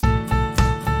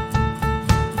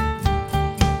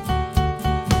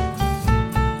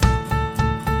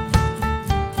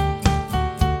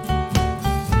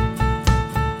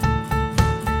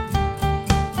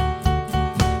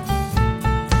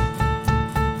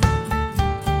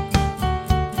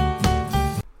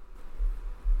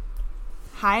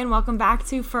Hi, and welcome back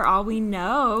to For All We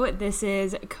Know. This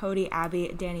is Cody,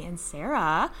 Abby, Danny, and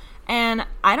Sarah. And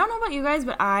I don't know about you guys,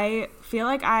 but I feel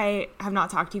like I have not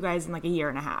talked to you guys in like a year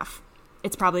and a half.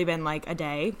 It's probably been like a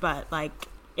day, but like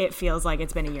it feels like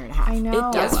it's been a year and a half. I know.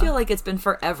 It does feel like it's been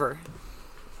forever.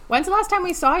 When's the last time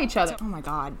we saw each other? Oh my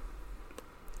God.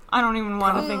 I don't even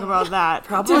want to think about that.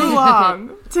 Probably. Too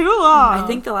long. Too long. I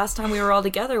think the last time we were all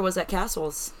together was at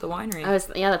Castles, the winery.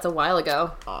 That's a while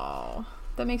ago. Oh,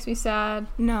 that makes me sad.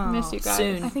 No. I miss you guys.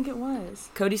 Soon. I think it was.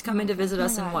 Cody's coming to visit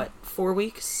us in God. what, 4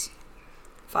 weeks?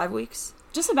 5 weeks?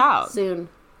 Just about. Soon.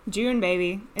 June,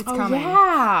 baby. It's Oh, coming.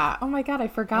 yeah. Oh my God, I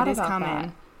forgot It is about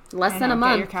coming. Less I than know, a Get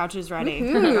your month. couches ready.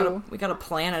 Woohoo. We gotta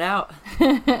plan it out.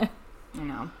 I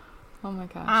know. Oh my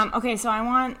gosh. Okay, so I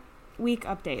want week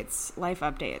updates, life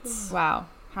updates. Wow.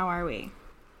 How are we?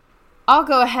 I'll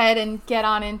go ahead and get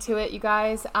on into it, you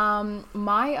guys.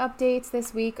 My updates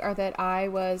this week are that I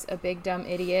was a big dumb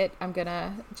idiot. I'm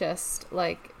gonna just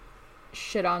like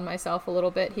shit on myself a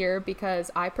little bit here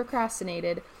because I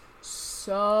procrastinated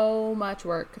so much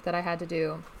work that I had to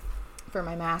do for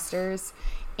my master's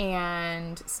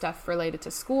and stuff related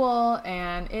to school,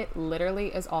 and it literally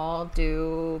is all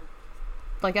due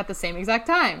like at the same exact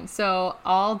time. So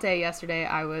all day yesterday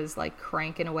I was like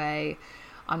cranking away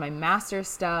on my master's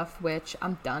stuff, which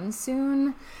I'm done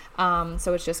soon.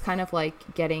 So it's just kind of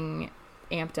like getting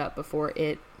amped up before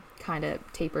it kind of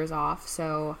tapers off.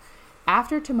 So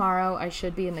after tomorrow, I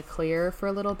should be in the clear for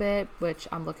a little bit, which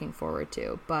I'm looking forward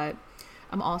to. But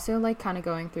I'm also like kind of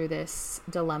going through this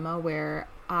dilemma where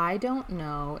I don't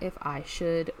know if I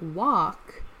should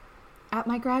walk at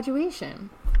my graduation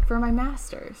for my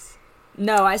master's.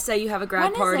 No, I say you have a grad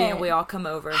When is party it? and we all come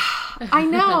over. I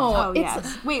know. Oh,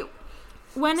 yes. Wait,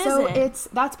 when is it?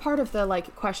 That's part of the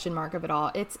like question mark of it all.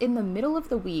 It's in the middle of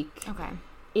the week Okay.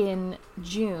 in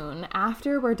June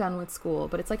after we're done with school,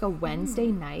 but it's like a Wednesday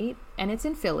night and it's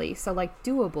in Philly, so like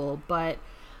doable, but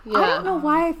I don't know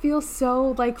why I feel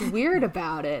so like weird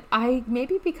about it.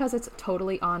 Maybe because it's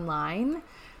totally online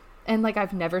and like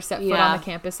I've never set foot on the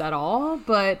campus at all,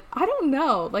 but I don't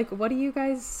know. Like, what do you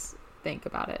guys think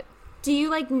about it? Do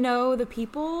you like know the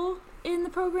people in the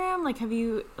program? Like, have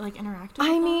you like interacted with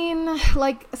them? mean,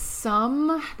 like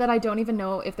some that I don't even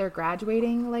know if they're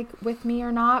graduating like with me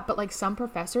or not, but like some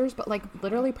professors, but like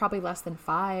literally probably less than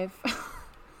 5.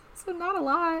 So not a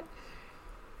lot.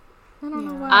 I don't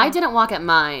know why. I didn't walk at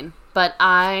mine, but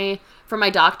for my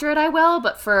doctorate I will,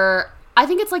 but I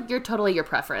think it's like totally your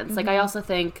preference. Mm-hmm. Like I also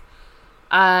think,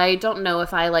 I don't know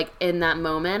if I like in that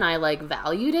moment I like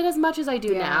valued it as much as I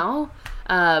do now.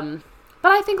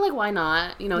 But I think like why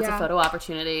not? You know, it's a photo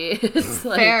opportunity. It's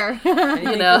like, Fair.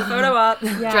 you know, Photo op.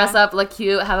 dress up, look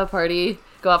cute, have a party,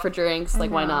 go out for drinks. Like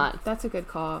why not? That's a good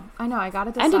call. I know. I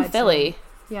gotta decide. And in Philly,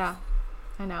 soon. Yeah,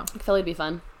 I know. Philly'd be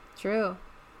fun. True.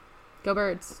 Go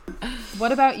Birds.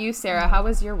 What about you, Sarah? How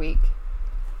was your week?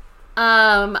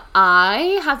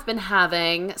 I have been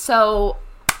having, so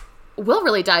we'll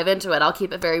really dive into it. I'll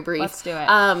keep it very brief. Let's do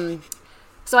it.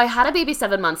 So I had a baby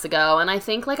 7 months ago, and I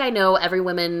think like I know every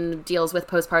woman deals with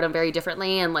postpartum very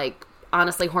differently, and like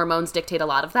honestly hormones dictate a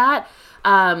lot of that.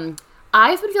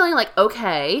 I've been feeling like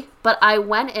okay, but I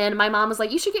went in, my mom was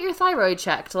like, you should get your thyroid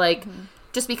checked, like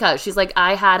just because. She's like,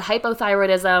 I had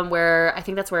hypothyroidism, where I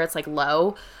think that's where it's like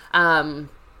low. And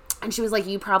she was like,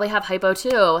 you probably have hypo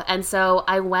too. And so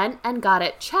I went and got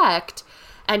it checked,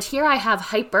 and here I have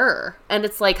hyper, and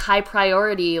it's like high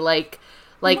priority,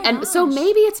 and so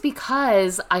maybe it's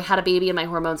because I had a baby and my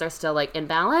hormones are still like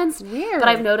imbalanced. Weird. But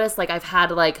I've noticed like I've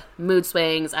had like mood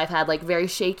swings. I've had like very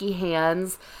shaky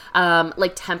hands,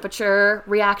 like temperature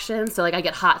reactions. So like I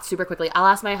get hot super quickly. I'll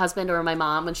ask my husband or my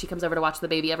mom when she comes over to watch the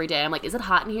baby every day. I'm like, is it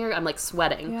hot in here? I'm like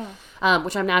sweating,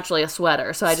 which I'm naturally a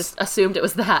sweater. So I just assumed it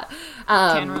was that.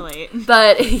 Can relate.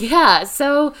 But yeah,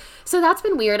 so that's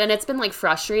been weird. And it's been like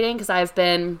frustrating because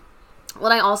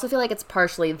I also feel like it's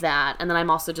partially that, and then I'm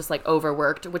also just like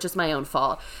overworked, which is my own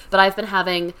fault. But I've been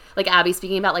having, like Abby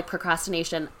speaking about like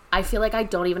procrastination, I feel like I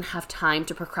don't even have time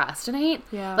to procrastinate.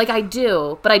 Yeah. Like I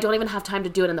do, but I don't even have time to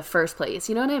do it in the first place.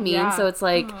 You know what I mean? Yeah. So it's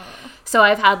like, so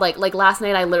I've had like last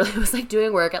night I literally was like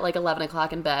doing work at like 11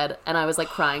 o'clock in bed, and I was like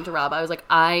crying to Rob. I was like,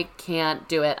 I can't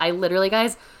do it. I literally,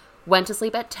 guys, went to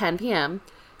sleep at 10 p.m.,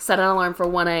 set an alarm for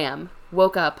 1 a.m.,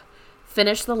 woke up,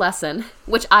 finished the lesson,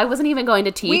 which I wasn't even going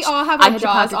to teach. We all have I our had to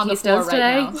jaws pocket on the floor Keystones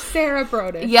right today. now. Sarah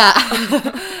Brodish. Yeah.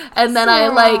 And then I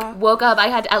Sarah. like woke up. I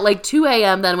had at like 2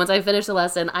 a.m. then once I finished the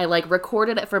lesson, I like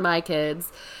recorded it for my kids.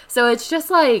 So it's just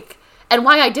like, and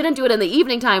why I didn't do it in the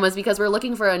evening time was because we're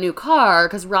looking for a new car,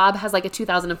 because Rob has like a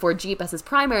 2004 Jeep as his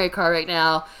primary car right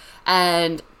now.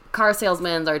 And car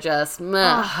salesmen are just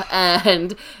meh,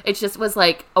 and it just was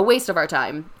like a waste of our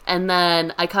time. And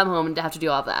then I come home and have to do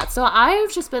all of that. So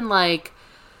I've just been like,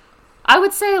 I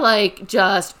would say like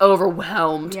just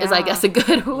overwhelmed is I guess a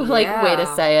good like way to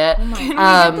say it. Can we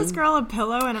get this girl a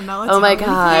pillow and a melatonin? Oh my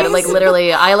god! please? Like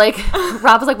literally, I like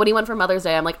Rob was like, "What do you want for Mother's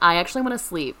Day?" I'm like, "I actually want to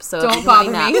sleep, so Don't if you can let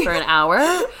bother nap me. for an hour."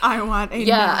 I want a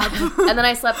Yeah, nap. and then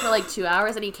I slept for like 2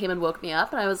 hours, and he came and woke me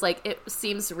up, and I was like, "It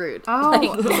seems rude." Oh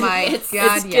my it's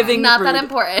god, giving not that rude.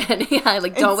 important. Yeah,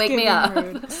 like don't It's wake me giving up.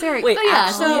 rude. Sarah, Wait, yeah,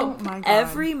 actually, oh my God.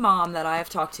 every mom that I have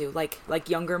talked to, like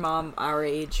younger mom our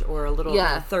age or a little in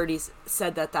Yeah. the 30s,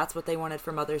 said that that's what they wanted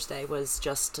for Mother's Day was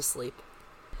just to sleep.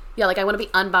 Yeah, like I want to be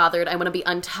unbothered. I want to be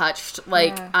untouched.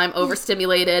 Like Yeah. I'm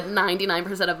overstimulated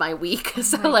 99% of my week.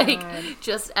 So like, God.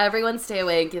 just everyone stay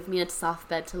away and give me a soft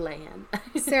bed to lay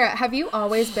in. Sarah, have you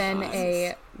always been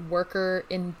a worker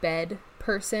in bed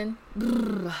person?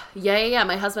 Yeah.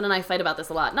 My husband and I fight about this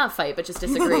a lot. Not fight, but just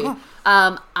disagree.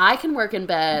 I can work in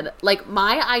bed. Like,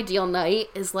 my ideal night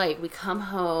is, like, we come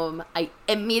home, I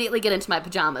immediately get into my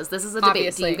pajamas. This is a debate.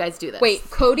 Obviously. Do you guys do this? Wait,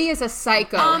 Cody is a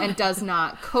psycho and does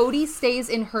not. Cody stays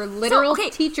in her literal okay.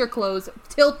 teacher clothes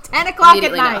till 10 o'clock at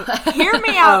Immediately night. no. Hear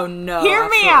me out. Oh, no, Hear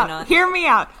me absolutely out. not. Hear me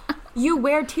out. You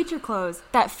wear teacher clothes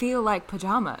that feel like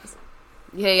pajamas.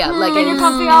 Yeah. Like, And you're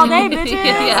comfy all day, bitches.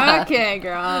 Yeah. Okay,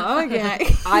 girl. Okay.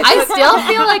 I still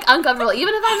feel, like, uncomfortable.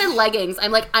 Even if I'm in leggings,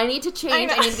 I'm like, I need to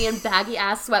change. I need to be in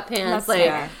baggy-ass sweatpants. That's Like,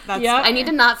 fair. That's Yeah. I need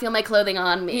to not feel my clothing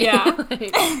on me. Yeah.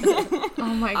 Like,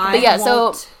 Oh my god. I yeah, so-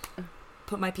 won't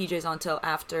put my PJs on till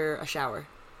after a shower.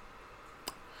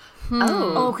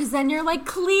 Oh, because then you're like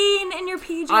clean in your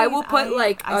PJs. I will put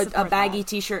like I a support baggy that.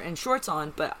 t-shirt and shorts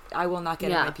on, but I will not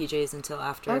get Yeah. in my PJs until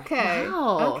after Okay.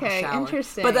 Wow. Okay. shower.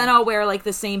 Interesting. But then I'll wear like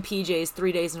the same PJs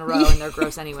 3 days in a row, and they're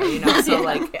gross anyway, you know. So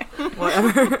like,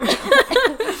 whatever.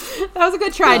 that was a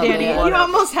good try, Oh, Danny. man. You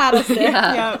almost had us there.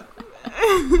 Yeah. Yeah.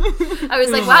 I was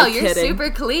like, wow, you're kidding. super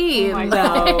clean. Oh my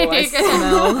No, I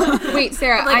smell. Wait,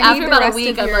 Sarah. Like, I after need about the a rest week,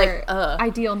 of I'm your like, ugh.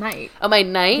 ideal night. Oh, my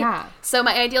night? Yeah. So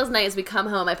my ideal night is we come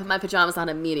home, I put my pajamas on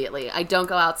immediately. I don't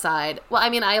go outside. Well, I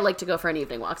mean, I like to go for an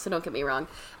evening walk, so don't get me wrong.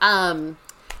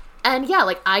 And yeah,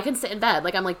 like, I can sit in bed.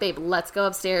 Like, I'm like, babe, let's go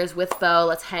upstairs with Bo.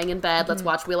 Let's hang in bed. Let's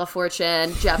watch Wheel of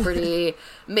Fortune, Jeopardy,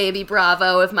 maybe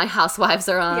Bravo if my housewives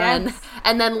are on. Yes.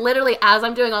 And then literally, as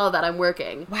I'm doing all of that, I'm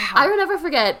working. Wow. I will never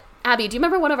forget... Abby, do you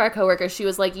remember one of our coworkers? She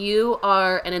was like, you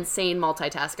are an insane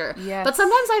multitasker. Yes. But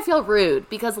sometimes I feel rude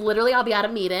because literally I'll be at a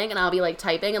meeting and I'll be like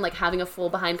typing and like having a full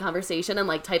behind conversation and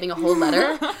like typing a whole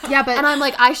letter. Yeah, but And I'm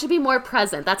like, I should be more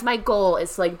present. That's my goal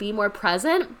is to like be more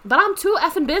present. But I'm too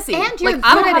effing busy. and you're like, good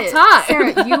I don't at have it,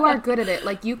 time. Sarah. You are good at it.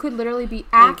 Like you could literally be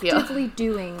Thank you. actively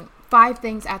doing 5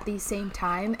 things at the same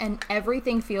time, and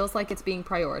everything feels like it's being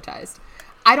prioritized.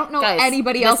 I don't know Guys,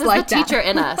 anybody else this is like the that. teacher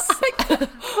in us.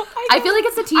 I feel like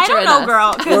it's the teacher I don't in know, us.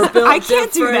 girl, We're because built I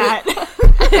can't do different.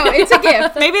 that. No, it's a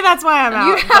gift. Maybe that's why I'm out.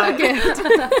 You have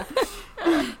but- a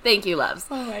gift. Thank you, loves.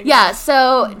 Oh my Yeah,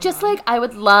 so just like I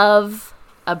would love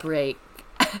a break.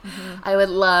 I would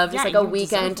love just Yeah, like a you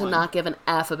weekend deserve to one. not give an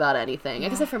F about anything.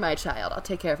 Except for my child. I'll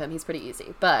take care of him. He's pretty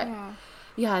easy. But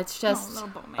yeah, it's just little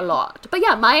boy a man. lot. But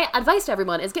yeah, my advice to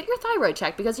everyone is get your thyroid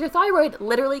checked because your thyroid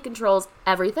literally controls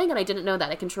everything. And I didn't know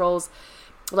that. It controls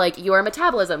like your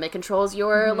metabolism. It controls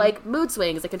your like mood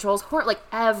swings. It controls like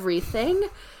everything.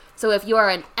 So if you are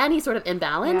in any sort of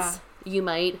imbalance, you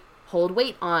might hold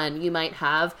weight on. You might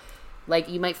have like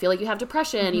you might feel like you have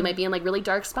depression. You might be in like really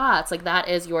dark spots. Like that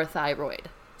is your thyroid.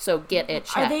 So get it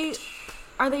checked.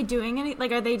 Are they doing any?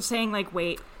 Like, are they saying like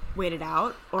wait it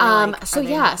out? Or, like, So are they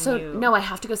yeah, making so you- no, I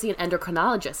have to go see an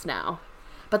endocrinologist now.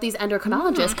 But these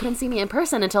endocrinologists couldn't see me in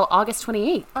person until August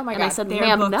 28th. Oh my and god, I said, they're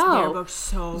ma'am, booked, no. They're booked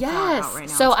so far Yes. out right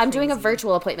now. So It's I'm doing a crazy.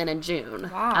 virtual appointment in June.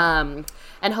 Wow.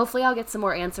 And hopefully I'll get some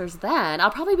more answers then.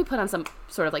 I'll probably be put on some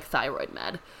sort of like thyroid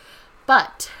med.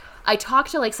 But I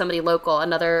talked to like somebody local,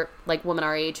 another like woman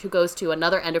our age who goes to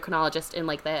another endocrinologist in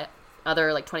like the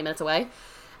other like 20 minutes away.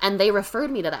 And they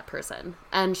referred me to that person.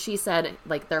 And she said,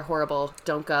 like, they're horrible.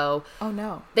 Don't go. Oh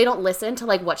no. They don't listen to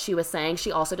like what she was saying.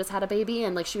 She also just had a baby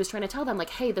and like she was trying to tell them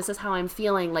like, hey, this is how I'm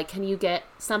feeling. Like, can you get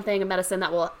something, a medicine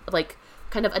that will like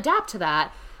kind of adapt to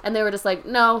that? And they were just like,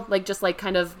 no, like just like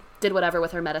kind of did whatever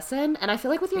with her medicine. And I feel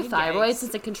like with your thyroid, Yikes.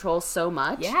 since it controls so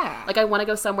much, Yeah. like I want to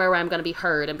go somewhere where I'm going to be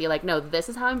heard and be like, no, this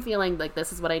is how I'm feeling. Like,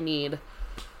 this is what I need.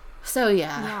 So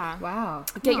yeah. Yeah. Wow.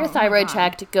 Get your Oh my thyroid God.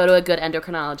 checked, go to a good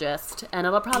endocrinologist, and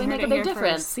it'll probably You make heard a it big here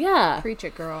difference. first. Yeah. Preach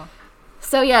it, girl.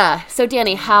 So yeah. So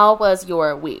Danny, how was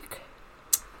your week?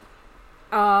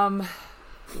 Well,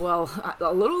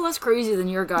 a little less crazy than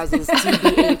your guys'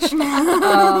 TBH.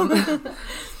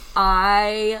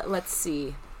 Let's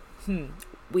see.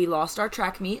 we lost our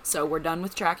track meet, so we're done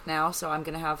with track now. So I'm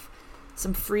gonna have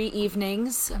some free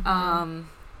evenings.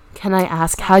 Can I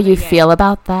ask how you feel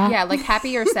about that? Yeah, like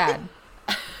happy or sad?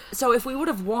 So if we would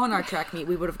have won our track meet,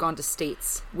 we would have gone to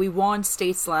states. We won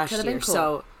states last Could've year, been cool.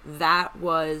 so that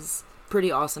was pretty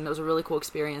awesome. It was a really cool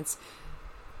experience.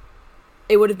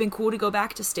 It would have been cool to go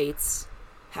back to states.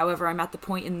 However, I'm at the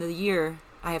point in the year,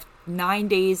 I have 9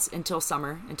 days until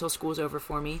summer, until school's over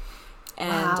for me.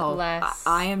 And Wow. Bless.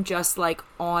 I am just like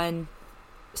on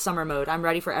summer mode. I'm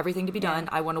ready for everything to be done.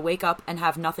 I want to wake up and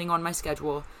have nothing on my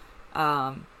schedule.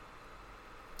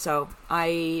 So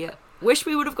I wish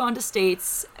we would have gone to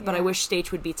states, but I wish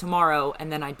states would be tomorrow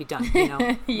and then I'd be done, you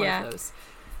know? Yeah. One of those.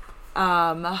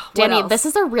 What Danny, else? this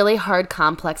is a really hard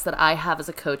complex that I have as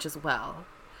a coach as well.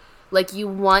 Like, you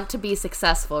want to be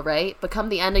successful, right? But come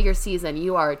the end of your season,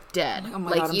 you are dead. Oh my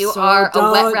like, God, I'm you so are a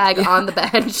done. wet rag on the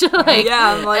bench. Like,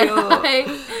 Yeah, I'm like,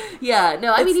 oh. yeah,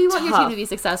 no, I mean, It's you want your team tough. to be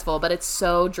successful, but it's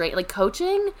so draining. Like,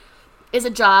 coaching is a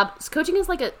job. Coaching is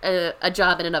like a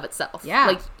job in and of itself. Yeah.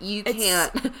 Like, you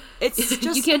can't. It's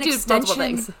just You can't an do multiple extension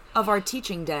things. of our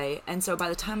teaching day. And so by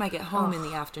the time I get home in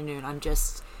the afternoon,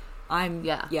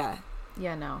 Yeah.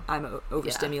 Yeah, no. I'm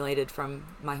overstimulated from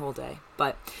my whole day.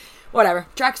 But whatever.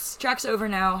 Track's over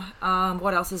now.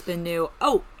 What else has been new?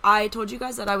 Oh, I told you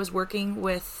guys that I was working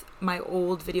with my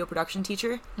old video production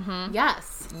teacher.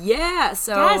 Yes. Yeah,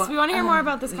 so Yes, we want to hear more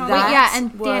about this that- conversation. Wait, yeah,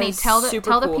 and Danny, was tell the super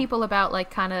cool. people about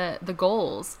like kind of the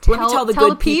goals. Let me tell the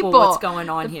good people what's going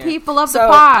on the here. people of So, the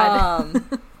pod.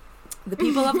 The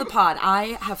people of the pod.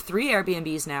 I have 3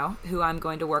 Airbnbs now who I'm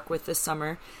going to work with this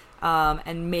summer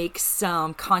and make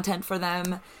some content for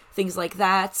them, things like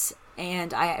that.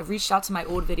 And I reached out to my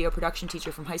old video production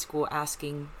teacher from high school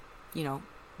asking, you know,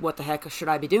 what the heck should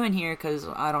I be doing here? Because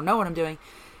I don't know what I'm doing.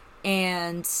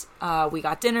 And we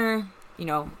got dinner. You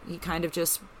know, he kind of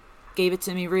just gave it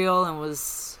to me real and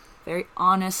was very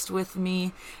honest with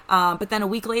me. But then a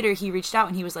week later, he reached out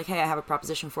and he was like, hey, I have a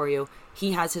proposition for you.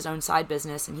 He has his own side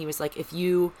business. And he was like, if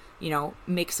you know,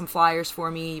 make some flyers for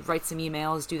me, write some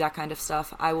emails, do that kind of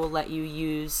stuff, I will let you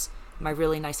use my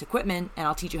really nice equipment and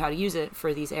I'll teach you how to use it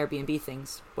for these Airbnb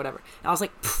things, whatever. And I was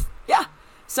like, yeah.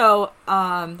 So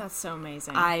That's so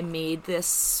amazing. I made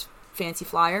this fancy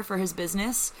flyer for his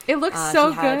business. It looks so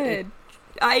he had good.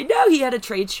 I know, he had a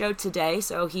trade show today,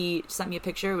 so he sent me a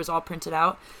picture. It was all printed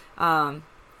out.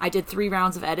 I did 3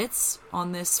 rounds of edits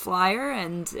on this flyer,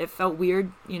 and it felt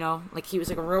weird, you know, like he was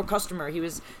like a real customer. He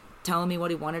was telling me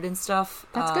what he wanted and stuff.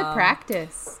 That's good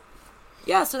practice.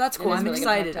 Yeah, so that's cool. is I'm really good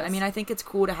excited. practice. I mean, I think it's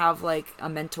cool to have like a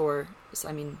mentor. So,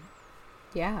 I mean,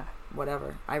 Yeah.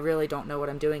 whatever. I really don't know what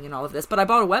I'm doing in all of this, but I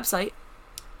bought a website.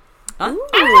 Huh?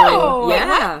 Ow!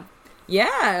 Yeah.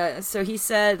 Yeah. So he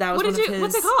said that was what one did of you? his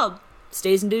What's it called?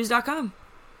 staysanddues.com.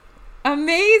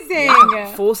 Amazing.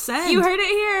 Yeah, full send. You heard it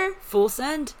here. Full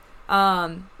send.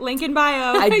 Link in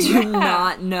bio. I do Yeah.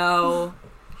 not know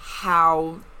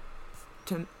how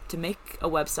to make a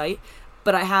website,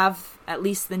 but I have at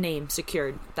least the name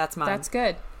secured. That's mine. That's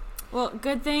good. Well,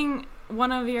 good thing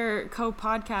one of your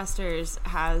co-podcasters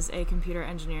has a computer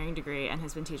engineering degree and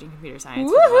has been teaching computer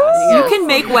science. For the Woohoo! last You year. can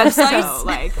make websites. So,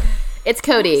 like, It's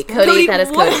Cody. Cody, that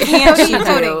is what Cody. can't she do?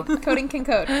 Coding. Coding can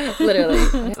code.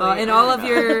 Literally.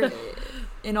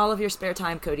 In all of your spare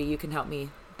time, Cody, you can help me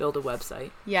build a website.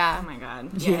 oh Yeah. my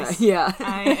god. Yes. Yeah.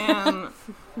 I am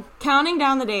counting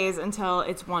down the days until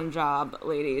it's 1 job,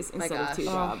 ladies, instead of gosh. 2 Oh,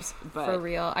 jobs. But For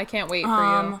real. I can't wait for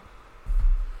you.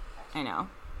 I know.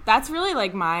 That's really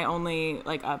like my only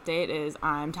like update is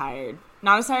I'm tired.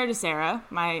 Not as tired as Sarah.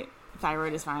 My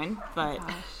thyroid is fine, but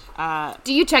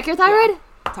Do you check your thyroid?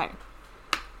 tired.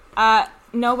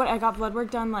 No, but I got blood work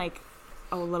done like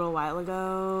a little while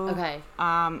ago. Okay.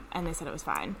 And they said it was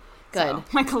fine. Good. So,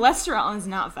 my cholesterol is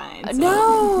not fine. so-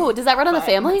 No. Does that run in the but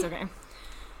family? it's okay.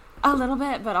 A little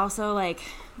bit, but also like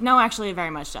no, actually, it very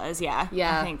much does. Yeah.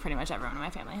 Yeah. I think pretty much everyone in my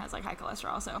family has like high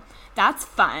cholesterol, so that's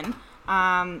fun.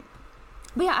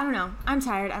 But yeah, I don't know. I'm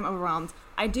tired. I'm overwhelmed.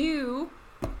 I do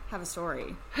have a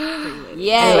story for you ladies.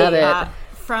 Yay. I love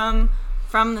it.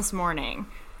 From this morning,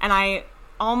 and I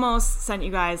almost sent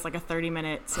you guys like a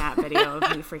 30-minute snap video of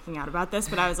me freaking out about this,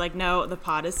 but I was like, no, the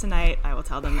pod is tonight. I will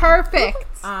tell them. Perfect.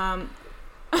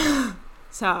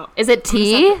 So Is it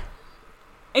tea?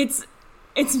 it's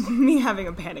me having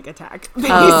a panic attack.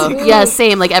 Oh, yeah,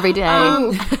 same, like every day.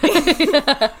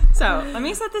 So let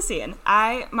me set the scene.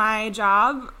 My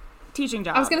teaching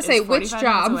job. I was gonna is say, which 45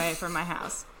 job? minutes away from my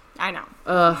house. I know.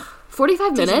 Ugh. 45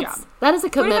 Teaching minutes? job. That is a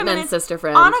 45 commitment, minutes sister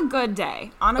friend. On a good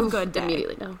day. On a good day.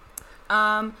 Immediately, no.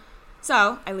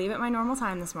 So I leave at my normal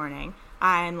time this morning.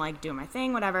 I'm like doing my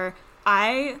thing, whatever.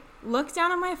 I look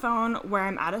down at my phone where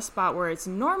I'm at a spot where it's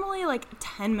normally like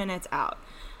 10 minutes out.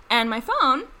 And my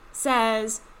phone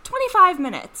says 25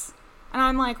 minutes. And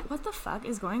I'm like, what the fuck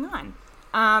is going on?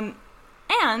 And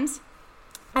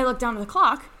I look down at the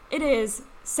clock. It is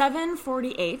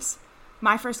 7:48.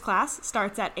 My first class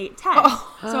starts at 8:10.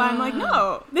 So I'm like,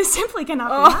 no, this simply cannot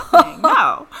be happening.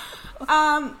 No.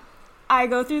 I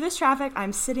go through this traffic.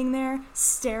 I'm sitting there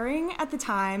staring at the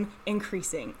time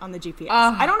increasing on the GPS.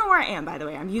 I don't know where I am, by the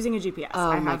way. I'm using a GPS. Oh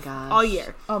I my have gosh. all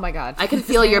year. Oh my god. I can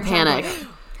feel your panic.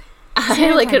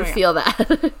 I like could feel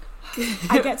that.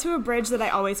 I get to a bridge that I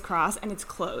always cross and it's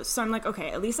closed. So I'm like,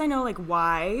 okay, at least I know like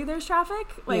why there's traffic.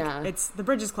 Like it's the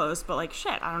bridge is closed, but like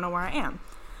shit, I don't know where I am.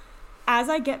 As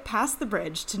I get past the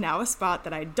bridge to now a spot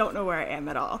that I don't know where I am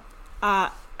at all,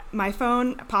 my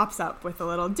phone pops up with a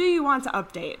little, do you want to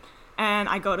update? And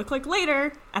I go to click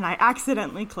later, and I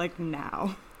accidentally click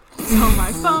now. So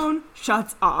my phone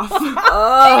shuts off. And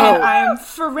I am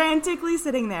frantically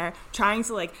sitting there trying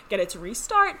to like get it to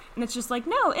restart. And it's just like,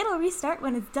 no, it'll restart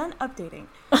when it's done updating.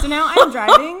 So now I'm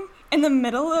driving in the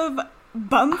middle of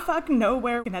bumfuck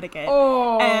nowhere, Connecticut.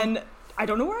 And I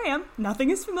don't know where I am.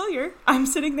 Nothing is familiar. I'm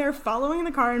sitting there following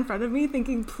the car in front of me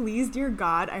thinking, please, dear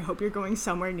God, I hope you're going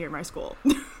somewhere near my school.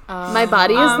 My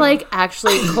body is like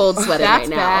actually cold sweating right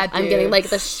now. Bad, I'm getting like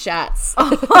the shats.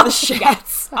 The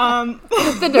shats.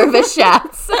 The nervous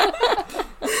shats.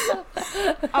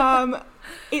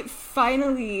 It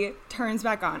finally turns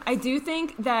back on. I do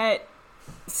think that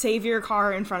Savior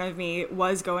car in front of me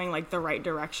was going like the right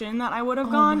direction that I would have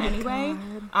gone anyway.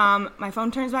 My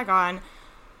phone turns back on.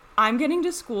 I'm getting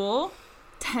to school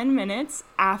 10 minutes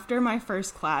after my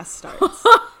first class starts.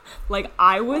 Like,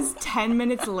 I was 10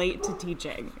 minutes late to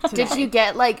teaching today. Did you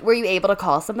get like, were you able to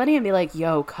call somebody and be like,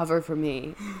 yo, cover for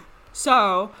me?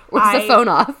 So, Was the phone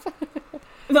off?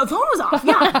 The phone was off,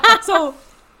 yeah. So,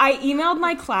 I emailed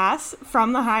my class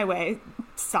from the highway,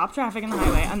 stop traffic in the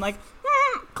highway. I'm like,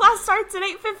 class starts at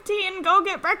 8:15, go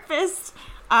get breakfast.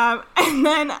 And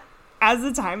then, as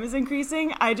the time is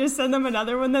increasing, I just send them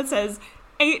another one that says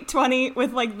 8:20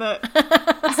 with like the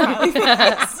smiley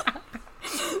face.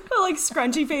 The like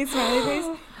scrunchy face, smiley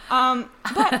face.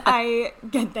 But I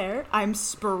get there, I'm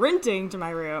sprinting to my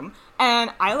room,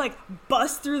 and I like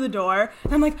bust through the door,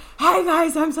 and I'm like, hi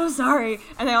guys, I'm so sorry.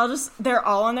 And they're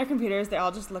all on their computers, they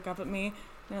all just look up at me.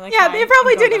 They're like, Yeah, hi, they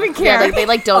probably and go didn't even back. care. Yeah, like, they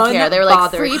like don't care. They were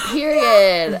like, Unbothered. free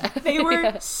period. They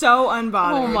were so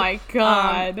unbothered. Oh my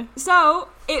god. So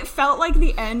it felt like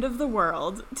the end of the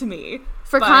world to me.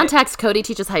 For but- context, Cody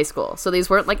teaches high school, so these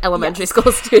weren't like elementary Yes.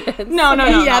 school students. No.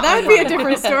 Yeah, that would be a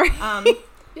different story.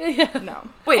 No.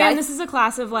 Wait, and this is a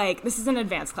class of like, this is an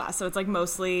advanced class, so it's like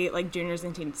mostly like juniors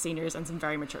and seniors and some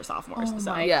very mature sophomores. Oh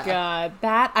so my Yeah. god.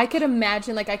 That, I could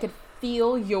imagine, like, I could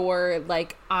feel your,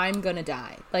 like, I'm gonna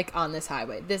die, like, on this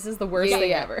highway. This is the worst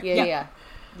thing ever. Yeah.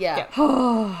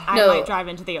 I No. might drive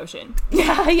into the ocean.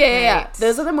 Yeah. Right.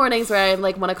 Those are the mornings where I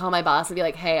like want to call my boss and be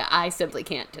like, "Hey, I simply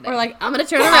can't today." Or, like, I'm gonna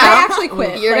turn around. I actually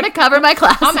quit. You're Like, gonna cover my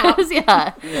classes. I'm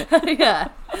out. Yeah.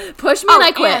 Push me and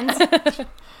I quit.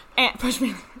 And push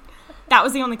me. That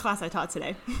was the only class I taught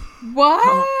today.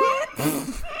 What?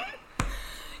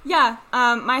 Yeah,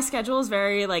 my schedule is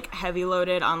very like heavy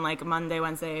loaded on like Monday,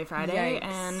 Wednesday, Friday, Yikes.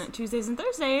 and Tuesdays and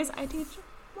Thursdays I teach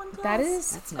one class. That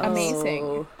is That's nice. amazing.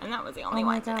 Oh. and that was the only Oh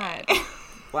my one today. god.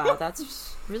 Wow,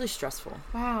 that's really stressful.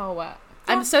 Wow.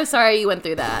 I'm so sorry you went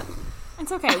through that.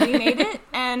 It's okay. We made it,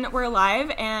 and we're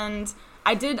alive. And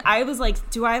I was like,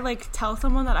 do I like tell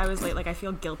someone that I was late? Like, I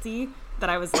feel guilty that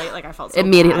I was late. Like, I felt so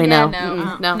Immediately, bad. no.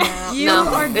 Yeah, Mm-mm, no. You No.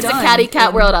 are It's done. a catty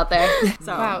cat world out there.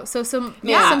 So Wow. So some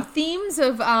Yeah. themes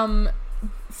of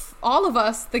all of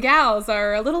us, the gals,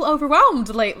 are a little overwhelmed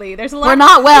lately. There's a lot. We're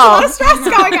not well. stress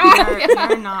going on.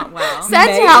 We're not well.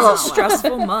 Send May help. is a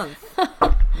stressful month.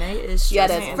 May is Yeah,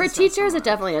 stressful. it is. For teachers, it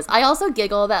definitely is. I also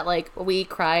giggle that like we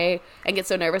cry and get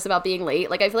so nervous about being late.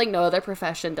 Like I feel like no other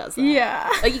profession does that. Yeah.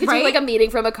 Like you can Right? take like a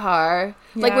meeting from a car.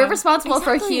 Like Yeah. we're responsible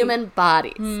for Exactly. human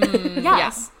bodies.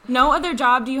 Yes. No other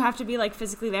job do you have to be like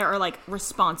physically there or like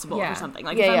responsible Yeah. for something.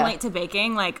 Like Yeah, if I'm yeah. late to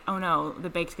baking, like, oh no, the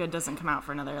baked good doesn't come out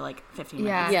for another like 15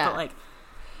 Yeah. minutes. Yeah. But like,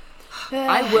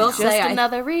 I will Just say,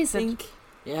 another reason. think,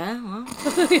 yeah, well,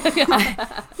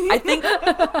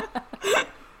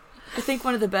 I think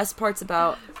one of the best parts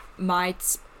about my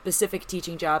specific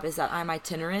teaching job is that I'm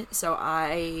itinerant, so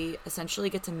I essentially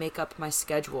get to make up my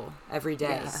schedule every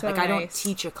day. Yeah. So Like I don't nice.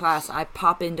 teach a class; I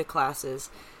pop into classes.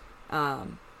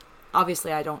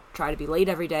 Obviously, I don't try to be late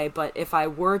every day, but if I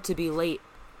were to be late,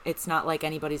 it's not like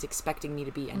anybody's expecting me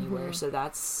to be anywhere. So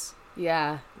that's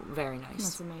Yeah. very nice.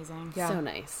 that's amazing. Yeah. So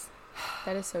nice.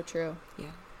 That is so true.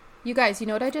 Yeah. You guys, you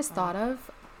know what I just thought of?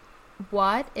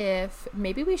 what if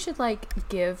maybe we should like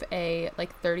give a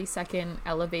like 30-second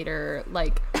elevator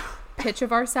like pitch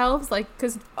of ourselves, like,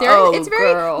 because it's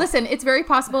very listen, it's very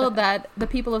possible that the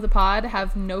people of the pod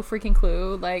have no freaking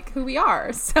clue like who we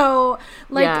are. So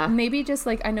like maybe just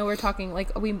like, I know we're talking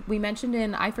like we mentioned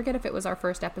in, I forget if it was our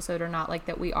first episode or not, like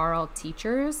that we are all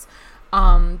teachers,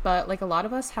 but like a lot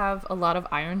of us have a lot of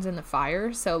irons in the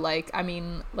fire. So like, I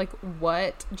mean, like,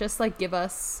 what, just like give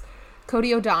us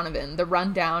Cody O'Donovan the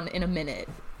rundown in a minute.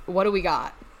 What do we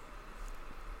got?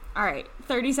 All right,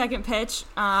 30-second pitch.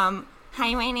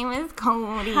 Hi, my name is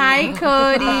Cody. Hi,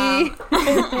 Cody.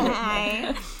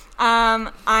 Hi.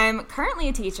 I'm currently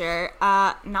a teacher.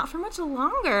 Not for much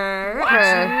longer.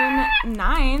 June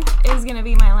 9th is going to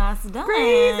be my last day.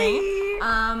 Crazy.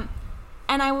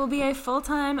 And I will be a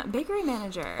full-time bakery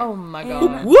manager. Oh, my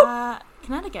God. In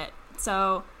Connecticut.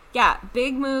 So, yeah,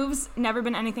 big moves. Never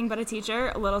been anything but a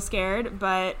teacher. A little scared,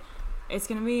 but it's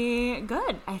going to be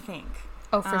good, I think.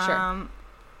 Oh, for sure.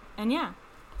 And yeah.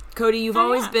 Cody, you've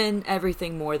always been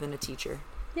everything more than a teacher.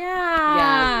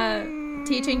 Yeah.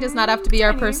 Teaching does not have to be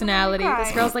our personality.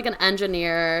 This girl's like an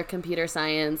engineer, computer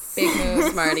science, big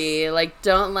move, smarty. Like,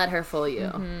 don't let her fool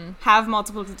you. Have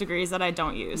multiple degrees that I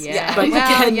don't use. Yeah. But well,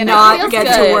 you cannot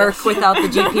get to work without the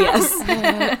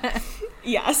GPS.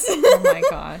 Yes. Oh my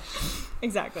gosh.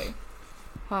 Exactly.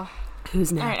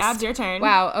 Who's next? All right, Abs, your turn.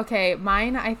 Wow. Okay.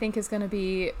 Mine, I think, is going to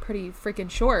be pretty freaking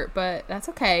short, but that's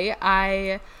okay.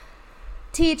 I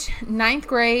teach 9th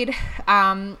grade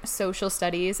social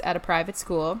studies at a private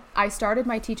school. I started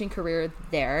my teaching career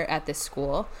there at this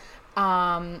school.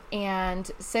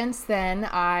 And since then,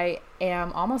 I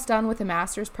am almost done with a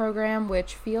master's program,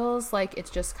 which feels like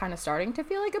it's just kind of starting to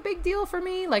feel like a big deal for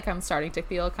me. Like, I'm starting to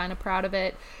feel kind of proud of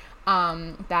it.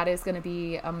 That is going to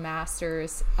be a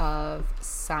master's of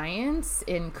science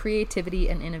in creativity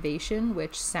and innovation,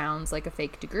 which sounds like a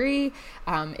fake degree.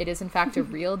 It is in fact a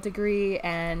real degree,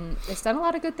 and it's done a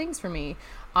lot of good things for me.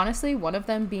 Honestly, one of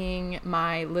them being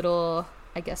my little,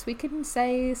 I guess we can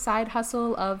say, side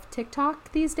hustle of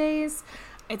TikTok these days.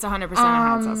 It's 100% a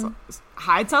hide hustle.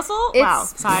 Hide hustle? Wow.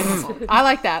 Side hustle. I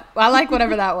like that. I like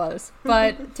whatever that was.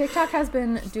 But TikTok has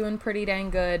been doing pretty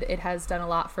dang good. It has done a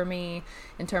lot for me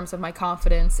in terms of my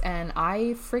confidence, and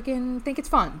I freaking think it's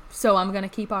fun. So I'm going to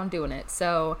keep on doing it.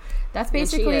 So that's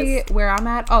basically where I'm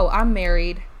at. Oh, I'm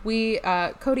married.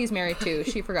 Cody's married too.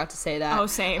 She forgot to say that. Oh,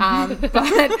 same.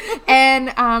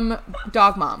 And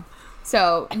dog mom.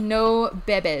 So no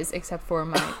bebes except for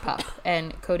my pup,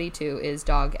 and Cody too is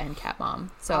dog and cat mom.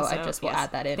 So also, I just will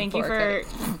add that in. Thank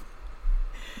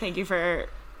you for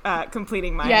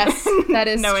completing my that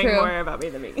is knowing true. more about me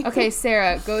than me. Okay,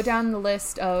 Sarah, go down the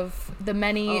list of the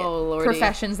many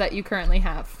professions that you currently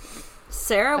have.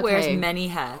 Sarah wears many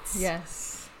hats.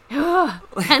 Yes.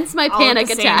 Hence my panic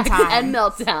attacks and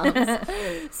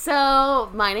meltdowns. So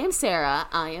my name's Sarah.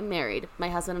 I am married. My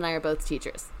husband and I are both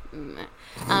teachers.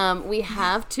 We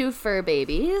have 2 fur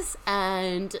babies,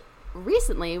 and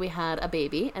recently we had a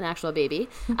baby, an actual baby.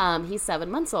 He's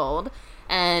 7 months old,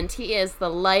 and he is the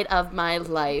light of my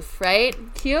life, right?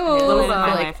 Cute. A little bit of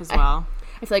my life as well.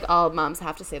 I feel like all moms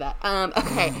have to say that.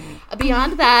 Okay.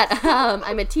 Beyond that,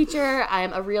 I'm a teacher.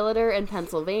 I'm a realtor in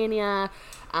Pennsylvania.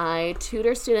 I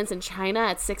tutor students in China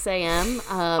at 6 a.m.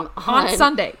 On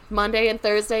Sunday. Monday and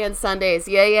Thursday and Sundays.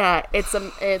 Yeah. It's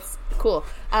cool.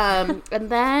 And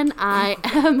then I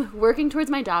am working towards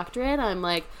my doctorate. I'm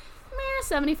like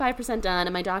 75% done,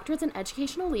 and my doctorate's in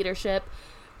educational leadership.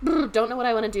 Don't know what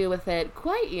I want to do with it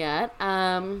quite yet.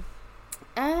 And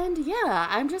yeah,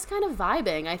 I'm just kind of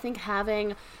vibing. I think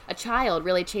having a child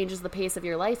really changes the pace of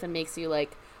your life and makes you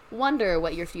like wonder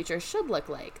what your future should look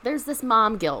like. There's this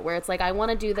mom guilt where it's like, I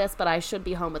want to do this, but I should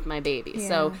be home with my baby. Yeah.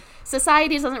 So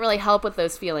society doesn't really help with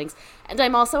those feelings. And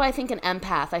I'm also, I think, an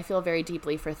empath. I feel very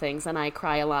deeply for things, and I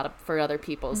cry a lot for other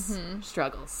people's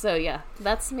struggles. So yeah,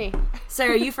 that's me.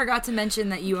 Sarah, you forgot to mention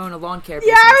that you own a lawn care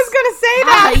business. Yeah, I was gonna say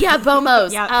that. Yeah,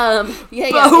 BOMOs.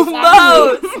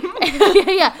 BOMOs.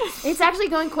 Yeah. It's actually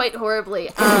going quite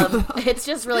horribly. It's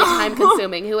just really time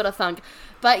consuming. Who would have thunk?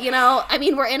 But, you know, I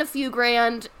mean, we're in a few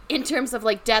grand in terms of,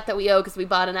 like, debt that we owe because we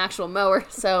bought an actual mower.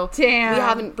 So damn, we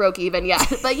haven't broke even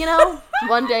yet. But, you know,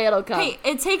 one day it'll come. Hey,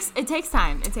 it takes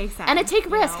time. It takes time. And it takes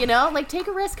risk, you know? Like, take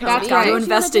a risk. That's right. You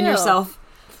invest in yourself.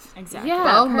 Exactly. Yeah.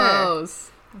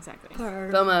 BOMOs. Exactly.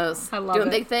 BOMOs. I love Doing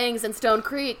it. big things in Stone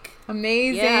Creek.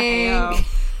 Amazing. Yeah.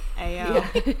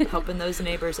 Ayo. Helping those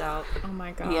neighbors out. Oh,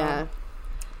 my God. Yeah.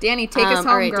 Danny, take us home,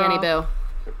 all right, girl. Danny Boo.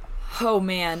 Oh,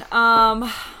 man.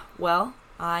 Well,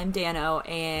 I'm Dano,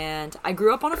 and I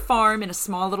grew up on a farm in a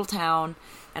small little town,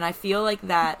 and I feel like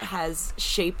that has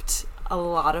shaped a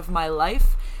lot of my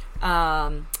life.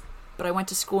 But but I went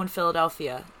to school in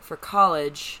Philadelphia for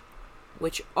college,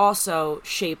 which also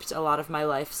shaped a lot of my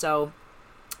life. So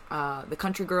the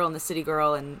country girl and the city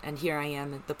girl, and here I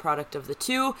am, the product of the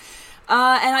two.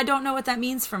 And I don't know what that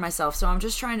means for myself, so I'm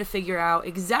just trying to figure out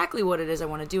exactly what it is I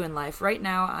want to do in life. Right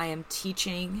now, I am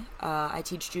teaching. I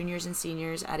teach juniors and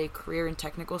seniors at a career and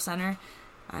technical center.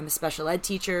 I'm a special ed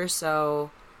teacher, so,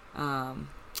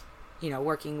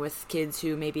 working with kids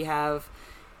who maybe have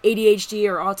ADHD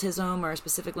or autism or a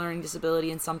specific learning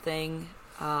disability in something.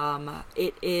 I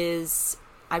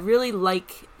really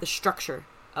like the structure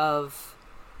of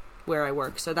where I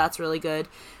work, so that's really good.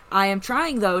 I am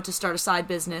trying, though, to start a side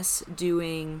business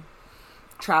doing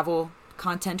travel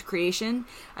content creation.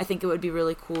 I think it would be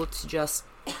really cool to just,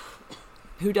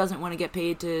 who doesn't want to get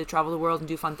paid to travel the world and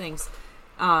do fun things?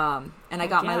 And I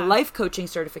got my life coaching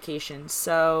certification,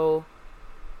 so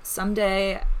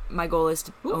someday my goal is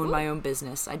to own my own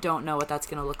business. I don't know what that's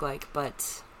going to look like,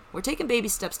 but we're taking baby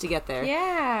steps to get there.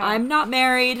 Yeah. I'm not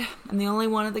married. I'm the only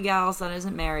one of the gals that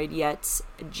isn't married yet.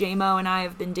 J-Mo and I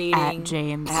have been dating. At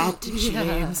James.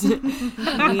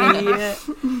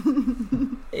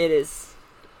 It is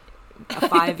a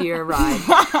 5-year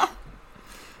ride.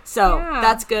 So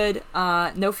that's good.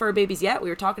 No fur babies yet. We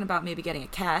were talking about maybe getting a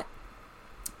cat.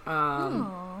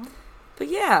 But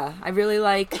yeah, I really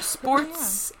like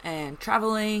sports and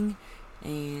traveling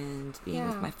and being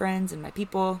with my friends and my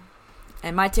people.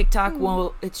 And my TikTok,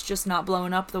 well, it's just not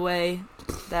blowing up the way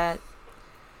that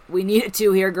we need it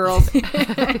to here, girls.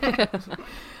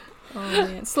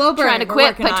 Slow burn. Trying to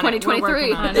quit by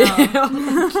 2023.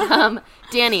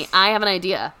 Danny, I have an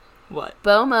idea. What?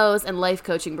 BOMOs and life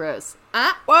coaching bros.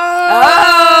 Whoa!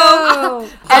 Oh!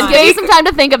 And give you some time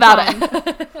to think about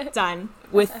it. Done.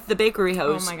 With the bakery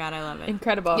Oh hose. my god, I love it.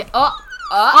 Incredible. Yeah.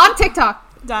 On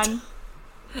TikTok. Done.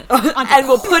 And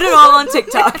we'll put it all on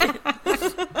TikTok.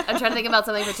 I'm trying to think about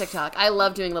something for TikTok. I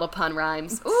love doing little pun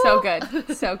rhymes. Ooh. So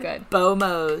good. So good.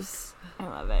 BOMOs, I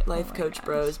love it. life Oh my coach gosh.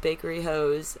 bros, bakery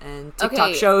hose, and TikTok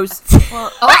Okay. shows.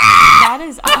 Well, that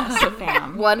is us,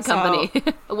 fam. One So, company.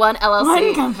 One LLC.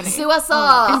 One company. Sue us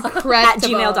all. At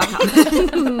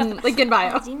gmail.com. Link in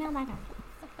bio. Gmail.com.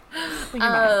 Link in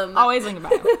bio. Always link in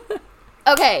bio.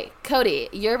 Okay, Cody,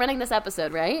 you're running this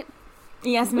episode, right?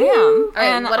 Yes, ma'am. All right,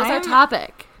 And what is our I'm-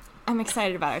 topic? I'm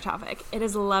excited about our topic. It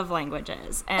is love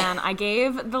languages. And I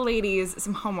gave the ladies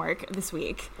some homework this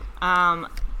week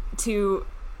to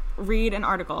read an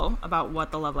article about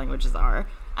what the love languages are,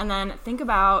 and then think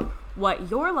about what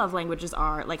your love languages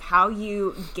are, like how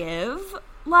you give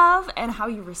love and how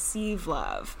you receive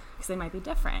love, because they might be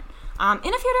different. In a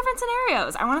few different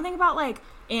scenarios. I want to think about, like,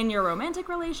 in your romantic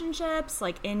relationships,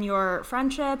 like in your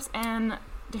friendships, and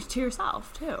to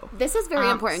yourself, too. This is very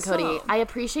important, Cody. so- I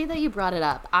appreciate that you brought it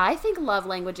up. I think love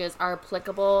languages are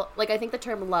applicable. Like, I think the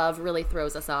term love really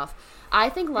throws us off. I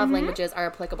think love languages are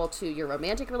applicable to your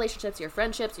romantic relationships, your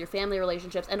friendships, your family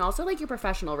relationships, and also, like, your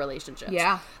professional relationships.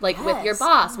 Yeah. Like, with your Yes,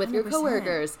 boss, with your 100%.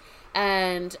 coworkers.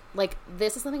 And, like,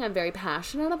 this is something I'm very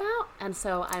passionate about, and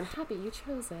so I'm happy you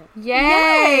chose it.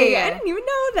 Yay! I didn't even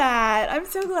know that. I'm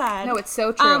so glad. No, it's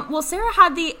so true. Well, Sarah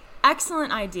had the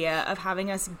excellent idea of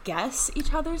having us guess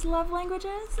each other's love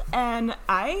languages, and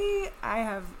I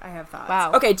have thoughts.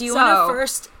 Wow. Okay, do you want So- to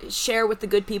first share with the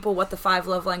good people what the 5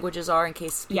 love languages are in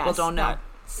case people Yes, don't know? that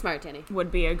Smart, Danny.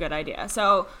 would be a good idea.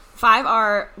 So 5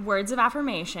 are words of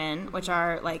affirmation, which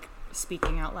are like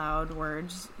speaking out loud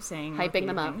words, saying, Hyping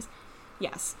them repeating up. things.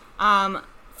 Yes.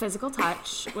 Physical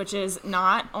touch, which is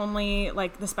not only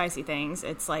like the spicy things,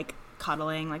 it's like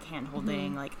cuddling, like hand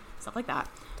holding, like stuff like that.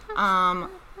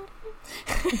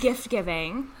 Gift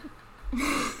giving.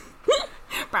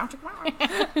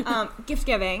 Gift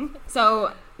giving.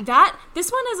 So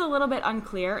this one is a little bit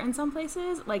unclear in some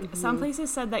places. Like some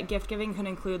places said that gift giving could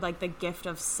include like the gift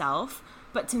of self,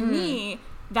 but to me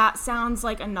that sounds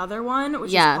like another one,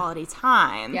 which Yeah. is quality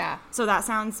time. Yeah. So that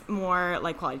sounds more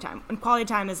like quality time. And quality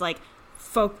time is like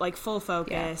full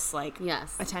focus, like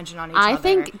Yes. attention on each other. I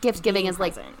think gift giving being is,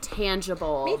 like, present.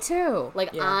 tangible. Me too. Like,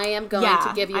 Yeah. I am going Yeah,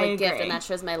 to give you I a gift, agree. and that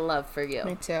shows my love for you.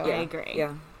 Me too. I agree.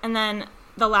 Yeah. And then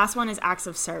the last one is acts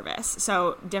of service.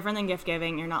 So different than gift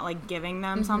giving, you're not like giving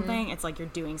them something. It's like you're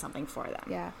doing something for them.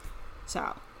 Yeah.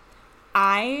 So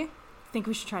I think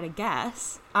we should try to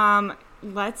guess.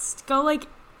 Let's go like,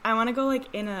 I want to go like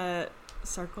in a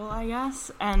circle, I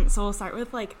guess. And so let's start with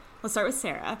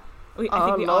Sarah. I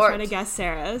think we all try Lord. to guess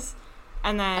Sarah's.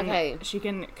 And then Okay. she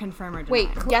can confirm or deny. Wait,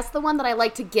 Guess the one that I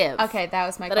like to give. Okay, that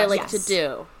was my That I question. like to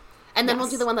do. And then we'll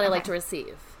do Yes. the one that I like Okay. to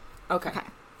receive. Okay. Okay.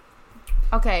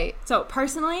 Okay. So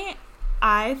personally,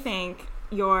 I think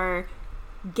your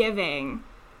giving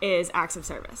is acts of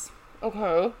service.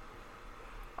 Okay.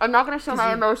 I'm not going to show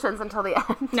my emotions until the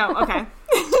end. No, okay.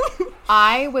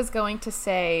 I was going to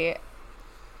say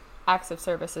acts of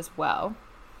service as well.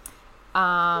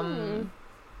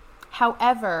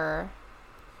 However,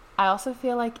 I also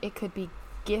feel like it could be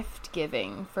gift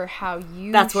giving for how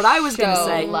you That's what I was gonna show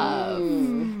say. love.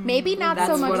 Maybe not so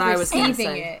That's much what I was gonna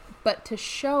receiving say. it, but to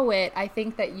show it, I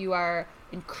think that you are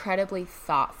incredibly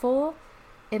thoughtful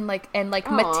and Aw.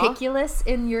 meticulous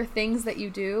in your things that you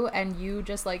do, and you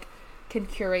just like can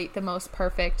curate the most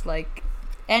perfect, like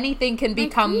anything can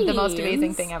become the most amazing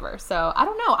queens. thing ever. So I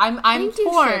don't know. I'm Thank you,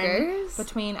 torn sugars.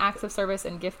 between acts of service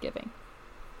and gift giving.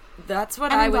 That's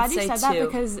what And I I'm would glad say you said too. that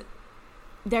because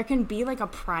there can be like a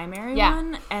primary Yeah.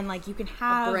 one, and like you can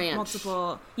have branch.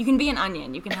 multiple. You can be an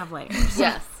onion. You can have layers.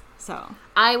 Yes. So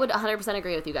I would 100%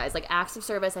 agree with you guys. Like, acts of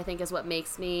service, I think, is what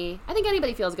makes me... I think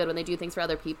anybody feels good when they do things for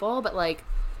other people, but, like,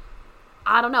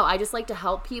 I don't know. I just like to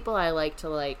help people. I like to,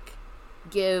 like,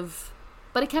 give...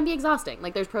 But it can be exhausting.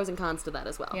 Like, there's pros and cons to that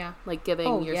as well. Yeah. Like, giving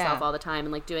Oh, yourself yeah. all the time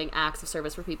and, like, doing acts of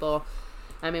service for people.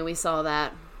 I mean, we saw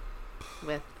that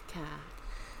with Kat.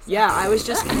 Yeah, I was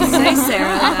just going to say,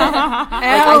 Sarah, that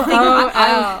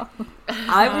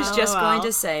I was just going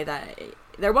to say that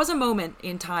there was a moment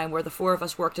in time where the four of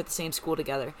us worked at the same school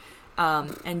together.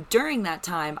 And during that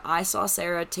time, I saw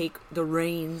Sarah take the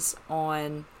reins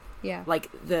on Yeah. like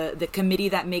the committee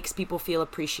that makes people feel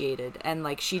appreciated. And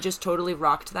like she just totally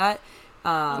rocked that.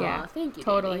 Yeah. Aw, thank you,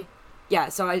 Totally. baby. Yeah,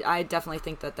 so I definitely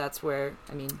think that that's where,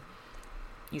 I mean,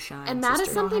 you shine, And that is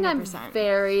sister. something I'm 100%.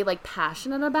 very like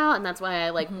passionate about, and that's why I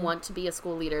like want to be a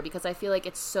school leader, because I feel like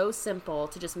it's so simple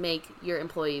to just make your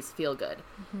employees feel good,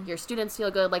 your students feel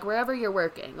good, like wherever you're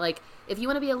working. Like if you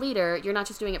want to be a leader, you're not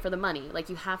just doing it for the money. Like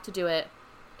you have to do it.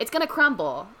 It's gonna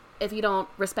crumble if you don't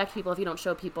respect people, if you don't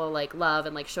show people like love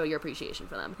and like show your apprieciation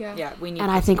for them. Yeah. Yeah, we need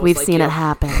And I think schools we've like seen you. it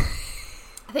happen.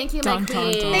 Thank you, my Dun, dun,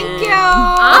 queen. dun. Thank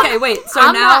you. Okay, wait, so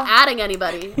I'm now not adding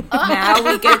anybody. now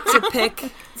we get to pick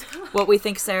what we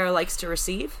think Sarah likes to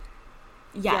receive.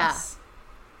 yes.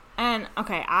 And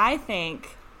okay, I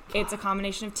think it's a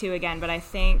combination of two again, but I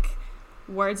think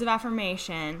words of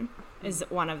affirmation is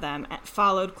one of them,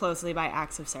 followed closely by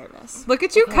acts of service. Look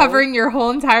at you covering your whole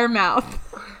entire mouth.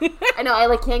 I know, I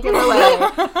like can't give it away.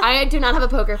 I do not have a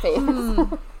poker face.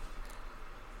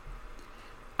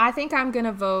 I think I'm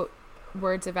gonna vote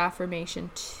words of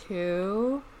affirmation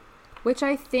too, which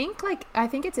I think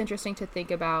it's interesting to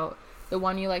think about the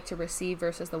one you like to receive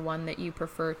versus the one that you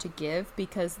prefer to give,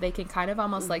 because they can kind of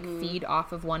almost like feed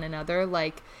off of one another.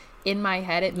 Like in my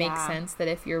head, it makes Yeah. sense that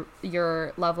if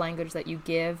your love language that you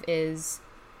give is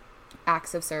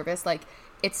acts of service, like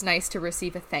it's nice to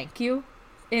receive a thank you.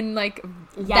 In like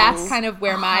Yes. that's kind of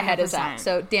where my head is 100%. at.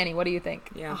 So Danny, what do you think?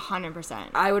 Yeah. 100%.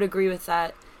 I would agree with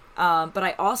that. But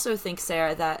I also think,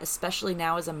 Sarah, that especially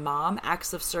now as a mom,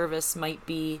 acts of service might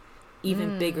be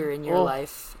even bigger in your Oh.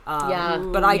 life. Yeah.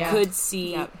 But I Yeah. could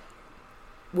see Yep.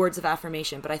 words of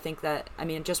affirmation. But I think that, I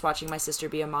mean, just watching my sister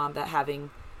be a mom, that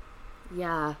having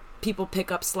Yeah. people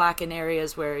pick up slack in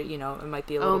areas where, you know, it might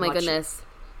be a little Oh my much goodness.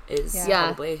 is Yeah.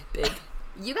 probably big.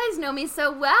 You guys know me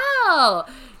so well.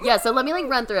 Yeah, so let me like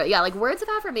run through it. Yeah, like words of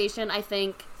affirmation, I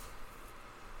think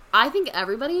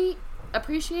everybody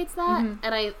appreciates that.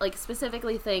 And I like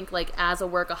specifically think like as a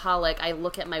workaholic, I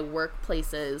look at my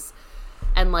workplaces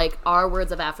and like our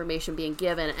words of affirmation being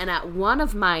given, and at one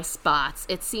of my spots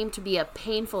it seemed to be a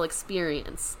painful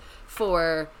experience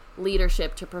for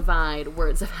leadership to provide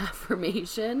words of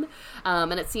affirmation,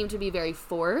 and it seemed to be very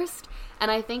forced. And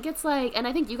I think it's like, and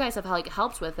I think you guys have like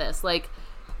helped with this, like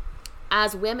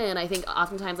as women, I think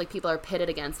oftentimes like people are pitted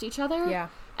against each other. Yeah.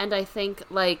 And I think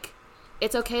like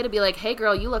it's okay to be like, hey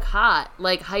girl, you look hot,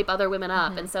 like hype other women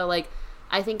up. And so like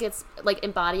I think it's like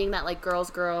embodying that like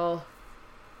girl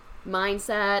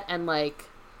mindset, and like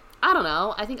I don't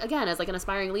know, I think again as like an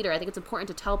aspiring leader, I think it's important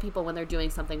to tell people when they're doing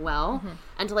something well,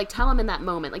 and to like tell them in that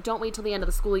moment. Like don't wait till the end of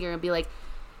the school year and be like,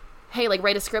 hey, like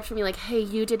write a script for me, like, hey,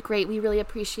 you did great, we really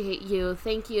appreciate you,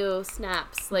 thank you,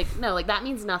 snaps. Like no, like that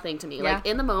means nothing to me. Yeah. Like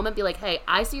in the moment be like, hey,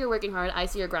 I see you're working hard, I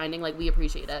see you're grinding, like we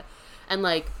appreciate it. And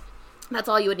like that's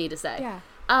all you would need to say. Yeah.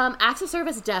 Acts of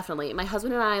service, definitely. My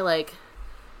husband and I, like,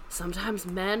 sometimes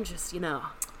men just, you know,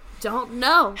 don't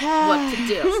know what to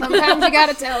do. Sometimes you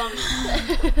gotta tell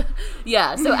them.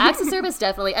 Yeah, so acts of service,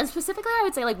 definitely. And specifically, I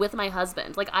would say, like, with my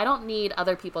husband. Like, I don't need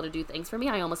other people to do things for me.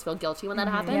 I almost feel guilty when that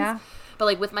happens. Yeah. But,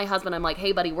 like, with my husband, I'm like,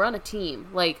 hey, buddy, we're on a team.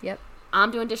 Like, Yep.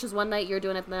 I'm doing dishes one night, you're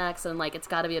doing it the next, and, like, it's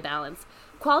got to be a balance.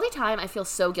 Quality time, I feel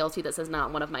so guilty this is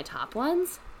not one of my top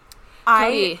ones.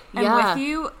 I am yeah. with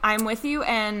you. I'm with you,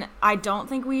 and I don't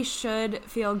think we should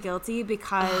feel guilty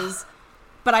because,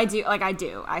 but I do.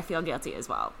 I feel guilty as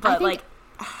well. But think- like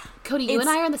Cody, you and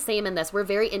I are the same in this. We're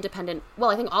very independent. Well,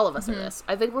 I think all of us are this.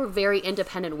 I think we're very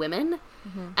independent women.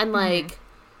 And, like,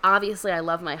 obviously I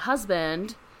love my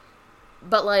husband,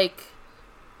 but, like,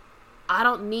 I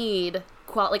don't need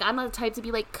like, I'm not the type to be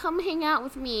like, come hang out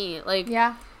with me. Like,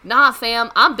 nah,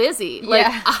 fam, I'm busy. Like,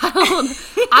 I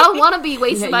don't want to be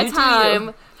wasting my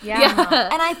time. Yeah.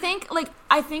 And I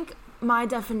think my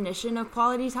definition of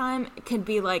quality time could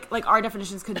be like our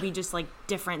definitions could be just like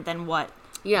different than what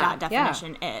that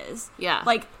definition is. Yeah.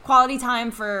 Like, quality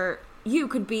time for you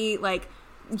could be like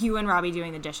you and Robbie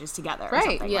doing the dishes together. Or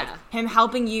something. Yeah. Like him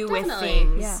helping you with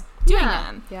things, doing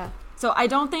them. Yeah. So I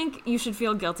don't think you should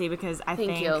feel guilty, because I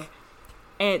think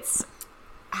it's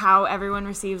how everyone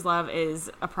receives love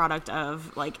is a product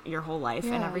of like your whole life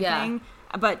and everything.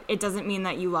 Yeah. But it doesn't mean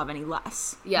that you love any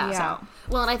less. Yeah. So.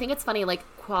 Well, and I think it's funny, like,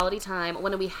 quality time,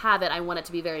 when we have it, I want it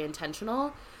to be very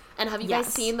intentional. And have you guys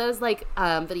seen those, like,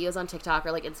 videos on TikTok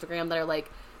or, like, Instagram that are, like,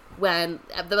 when,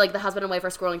 the husband and wife are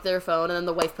scrolling through their phone, and then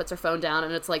the wife puts her phone down,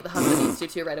 and it's, like, the husband needs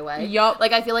to right away? Yup.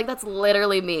 Like, I feel like that's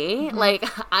literally me. Like,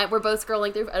 we're both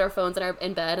scrolling through our phones and are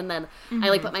in bed, and then I,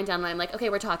 like, put mine down, and I'm like, okay,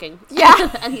 we're talking.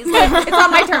 Yeah. And he's like, it's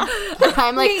on my turn.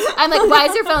 I'm like, why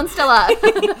is your phone still up?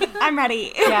 I'm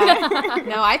ready. Yeah.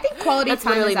 No, I think quality That's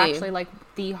time is me. actually, like,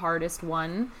 the hardest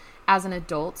one as an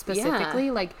adult specifically.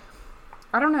 Yeah. Like,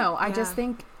 I don't know. I just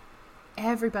think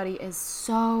everybody is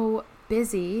so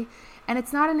busy, and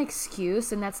it's not an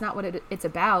excuse, and that's not what it's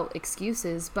about,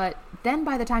 excuses. But then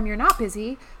by the time you're not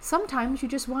busy, sometimes you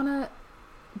just want to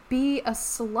be a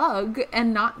slug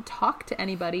and not talk to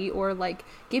anybody or like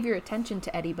give your attention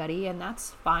to anybody, and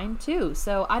that's fine too.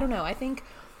 So I don't know. I think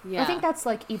that's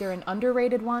like either an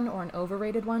underrated one or an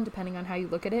overrated one, depending on how you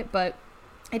look at it. But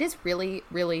it is really,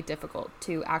 really difficult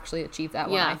to actually achieve that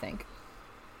one, I think.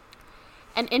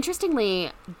 And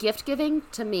interestingly, gift giving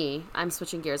to me, I'm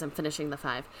switching gears, I'm finishing the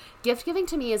 5. Gift giving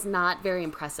to me is not very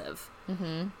impressive,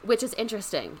 which is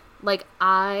interesting. Like,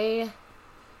 if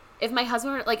my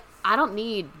husband were, like, I don't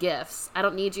need gifts. I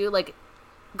don't need you. Like,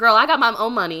 girl, I got my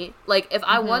own money. Like, if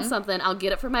I want something, I'll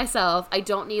get it for myself. I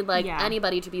don't need, like,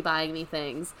 anybody to be buying me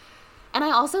things. And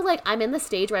I also, like, I'm in the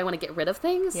stage where I want to get rid of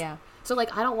things. Yeah. So,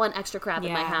 like, I don't want extra crap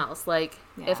in my house. Like,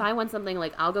 if I want something,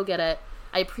 like, I'll go get it.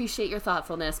 I appreciate your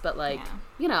thoughtfulness, but, like,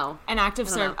 you know.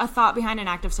 A thought behind an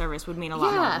act of service would mean a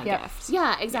lot more than a gift.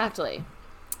 Yeah, exactly. Yeah.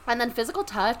 And then physical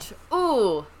touch.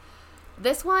 Ooh.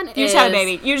 This one You just had a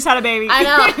baby. I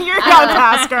know. You're on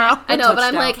task, girl. I know, but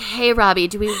I'm like, hey, Robbie,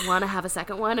 do we want to have a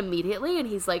second one immediately? And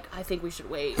he's like, I think we should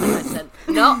wait. And I said,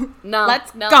 no,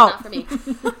 let's go. Not for me.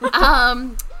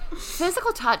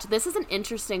 Physical touch. This is an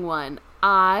interesting one.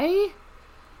 I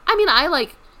don't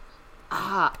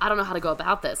know how to go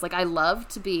about this. Like, I love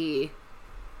to be...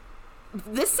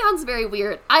 This sounds very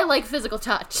weird. I like physical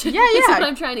touch. Yeah. That's what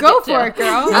I'm trying to go get to. for it,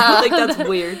 girl. I think that's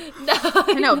weird.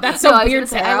 I know, that's so weird,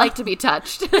 Sarah. I like to be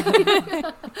touched.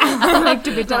 I like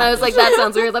to be touched. And I was like, that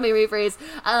sounds weird. Let me rephrase.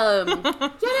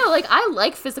 Like, I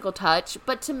like physical touch,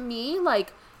 but to me,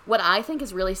 like, what I think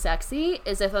is really sexy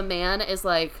is if a man is,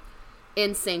 like,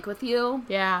 in sync with you.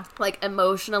 Yeah. Like,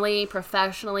 emotionally,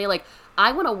 professionally. Like,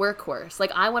 I want a workhorse.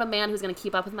 Like, I want a man who's going to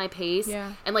keep up with my pace.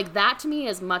 Yeah. And, like, that to me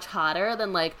is much hotter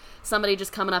than, like, somebody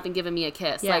just coming up and giving me a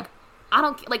kiss. Yeah. Like, I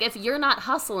don't... Like, if you're not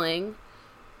hustling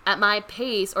at my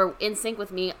pace or in sync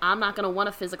with me, I'm not going to want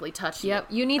to physically touch you. Yep.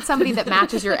 You need somebody that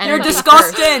matches your energy. You're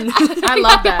disgusting. I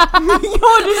love that.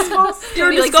 You're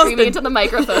disgusting. Like, screaming into the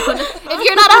microphone. If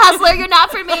you're not a hustler, you're not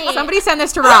for me. Somebody send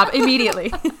this to Rob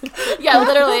immediately. Yeah,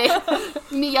 literally.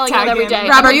 Me yelling at him every day.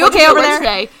 Rob, are you okay over there?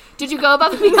 Today? Did you go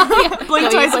above and beyond?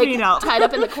 Blink twice if you know. Tied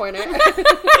up in the corner.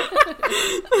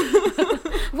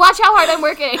 Watch how hard I'm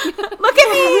working. Look at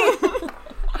me.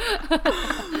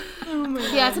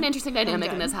 Yeah, it's an interesting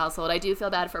dynamic in this household. I do feel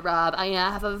bad for Rob. I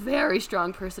have a very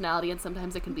strong personality, and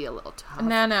sometimes it can be a little tough.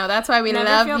 No, that's why we never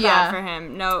love feel bad for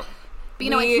him. No. But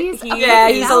you know what? He's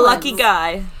a lucky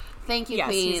guy. Thank you, yes,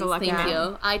 Queens. He's a lucky Thank man.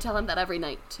 you. I tell him that every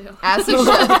night, too. As he should.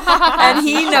 And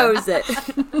he knows it.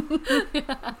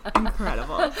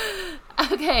 Incredible.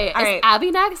 Okay. All is right.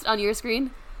 Abby next on your screen?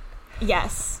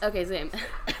 Yes. Okay, same.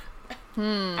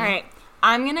 All right.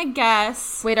 I'm going to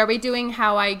guess... Wait, are we doing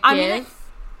how I give?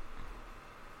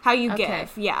 How you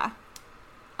give, yeah.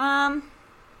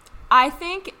 I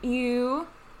think you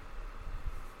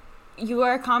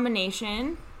are a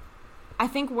combination. I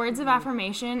think words of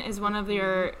affirmation is one of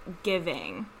your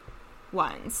giving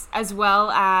ones, as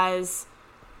well as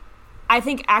I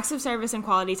think acts of service and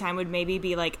quality time would maybe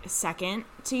be like second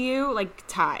to you, like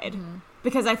tied.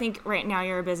 Because I think right now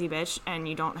you're a busy bitch and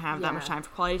you don't have that much time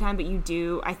for quality time, but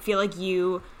I feel like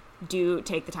you do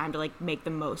take the time to like make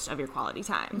the most of your quality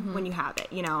time when you have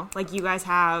it, you know? Like you guys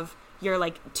have your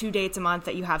like 2 dates a month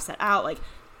that you have set out, like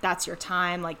that's your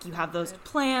time, like you have those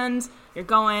plans, you're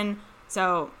going.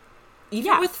 So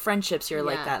even with friendships, you're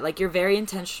like that. Like you're very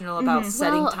intentional about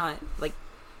setting time. Like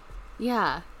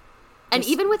and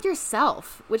even with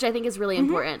yourself, which I think is really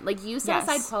important. Like you set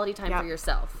aside quality time for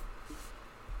yourself.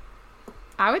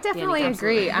 I would definitely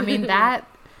agree. I mean, that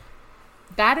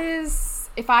is,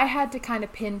 if I had to kind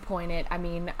of pinpoint it, I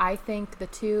mean, I think the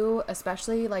two,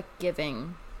 especially like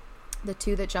giving, the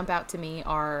two that jump out to me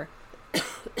are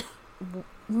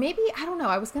maybe, I don't know,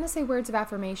 I was going to say words of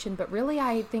affirmation, but really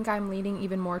I think I'm leaning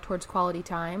even more towards quality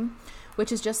time,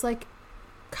 which is just like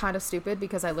kind of stupid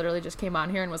because I literally just came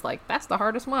on here and was like, that's the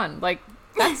hardest one. Like,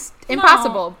 that's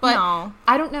impossible. But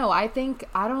I don't know.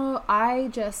 I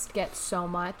just get so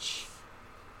much.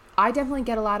 I definitely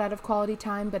get a lot out of quality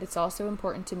time, but it's also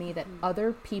important to me that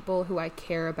other people who I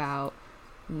care about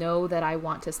know that I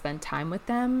want to spend time with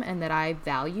them and that I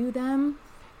value them.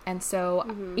 And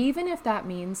so even if that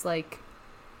means like,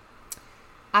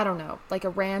 I don't know, like a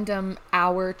random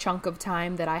hour chunk of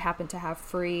time that I happen to have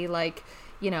free, like,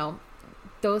 you know,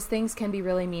 those things can be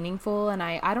really meaningful. And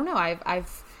I don't know,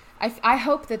 I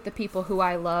hope that the people who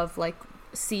I love, like,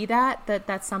 see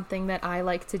that's something that I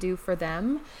like to do for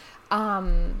them.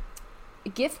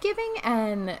 Gift giving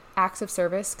and acts of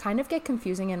service kind of get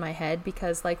confusing in my head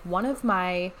because, like, one of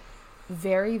my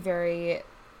very, very,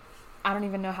 I don't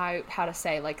even know how to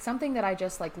say, like, something that I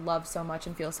just, like, love so much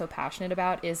and feel so passionate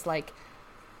about is, like,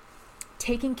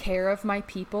 taking care of my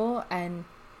people and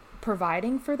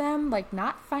providing for them, like,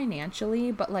 not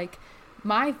financially, but, like,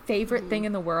 my favorite thing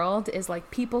in the world is, like,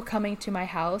 people coming to my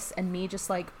house and me just,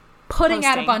 like, putting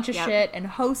out a bunch of shit and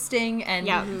hosting and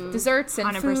desserts and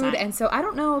 100%. Food. And so I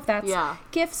don't know if that's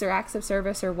gifts or acts of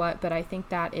service or what, but I think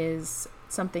that is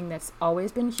something that's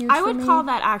always been huge for me. I would call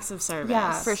that acts of service.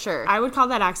 Yeah, for sure. I would call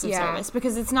that acts of service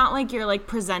because it's not like you're like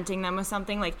presenting them with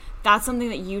something. Like that's something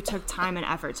that you took time and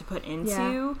effort to put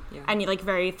into and you like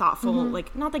very thoughtful,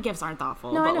 like not that gifts aren't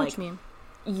thoughtful, no, but I know like what you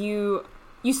mean.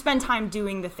 You spend time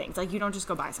doing the things. Like you don't just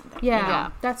go buy something. Yeah, you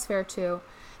know? That's fair too.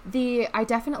 I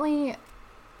definitely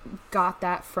got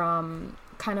that from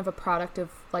kind of a product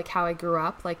of like how I grew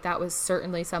up. Like that was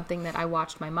certainly something that I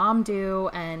watched my mom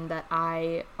do and that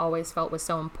I always felt was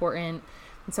so important.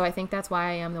 And so I think that's why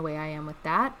I am the way I am with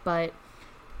that. But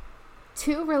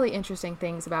two really interesting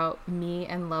things about me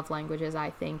and love languages,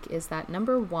 I think, is that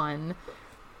number one,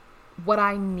 what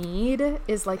I need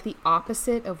is like the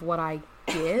opposite of what I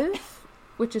give,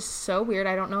 which is so weird.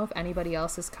 I don't know if anybody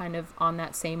else is kind of on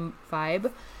that same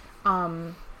vibe.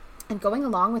 And going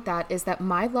along with that is that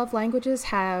my love languages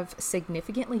have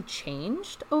significantly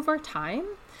changed over time.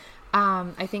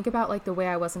 I think about like the way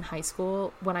I was in high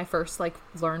school when I first like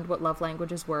learned what love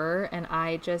languages were, and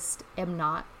I just am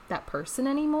not that person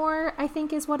anymore, I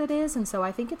think is what it is. And so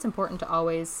I think it's important to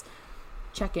always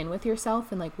check in with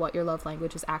yourself and like what your love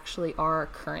languages actually are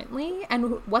currently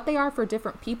and what they are for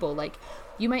different people. Like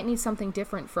you might need something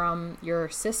different from your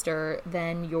sister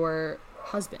than your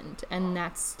husband, and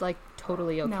that's like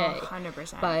totally okay. No,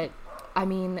 100%. But I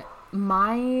mean,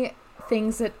 my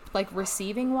things that like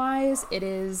receiving wise, it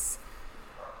is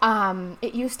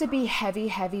it used to be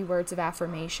heavy words of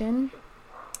affirmation,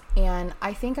 and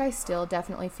I think I still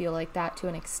definitely feel like that to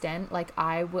an extent. Like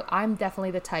I'm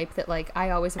definitely the type that like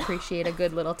I always appreciate a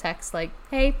good little text like,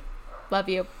 hey, love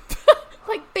you.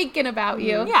 Like thinking about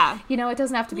you. Yeah. You know, it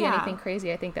doesn't have to be anything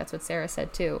crazy. I think that's what Sarah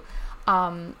said too.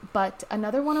 But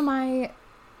another one of my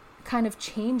kind of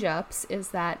change ups is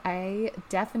that I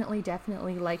definitely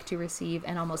like to receive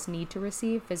and almost need to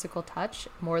receive physical touch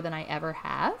more than I ever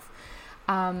have,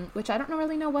 which I don't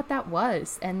really know what that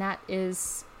was. And that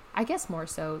is, I guess, more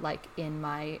so like in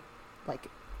my like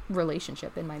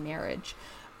relationship, in my marriage,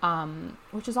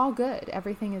 which is all good.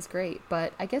 Everything is great.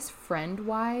 But I guess friend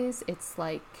wise, it's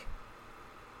like,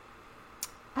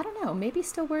 I don't know, maybe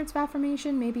still words of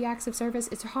affirmation, maybe acts of service.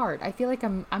 It's hard. I feel like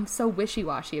I'm so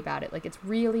wishy-washy about it. Like it's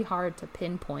really hard to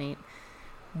pinpoint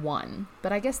one.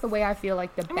 But I guess the way I feel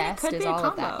like the best is all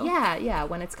of that. Yeah.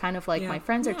 When it's kind of like my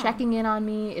friends are checking in on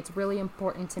me, it's really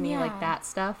important to me, like that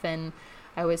stuff. And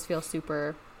I always feel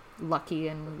super lucky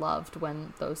and loved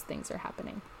when those things are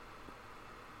happening.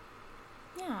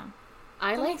 Yeah.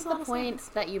 I like the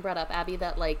point that you brought up, Abby,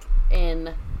 that like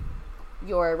in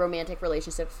your romantic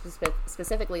relationships,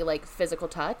 specifically like physical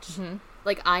touch,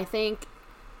 like I think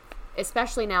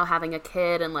especially now having a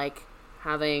kid and like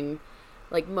having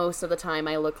like most of the time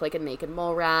I look like a naked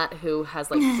mole rat who has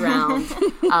like drowned,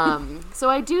 so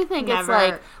I do think it's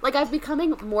like I'm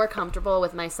becoming more comfortable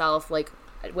with myself, like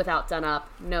without done up,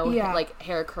 like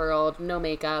hair curled, no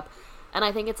makeup, and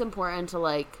I think it's important to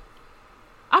like,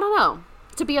 I don't know,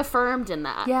 to be affirmed in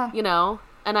that. Yeah. You know?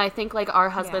 And I think, like, our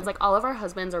husbands, Yeah. like, all of our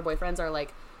husbands or boyfriends are,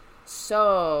 like,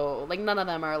 so, like, none of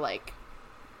them are, like,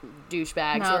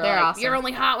 douchebags. No, or, they're like, awesome. You're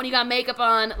only hot when you got makeup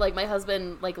on. Like, my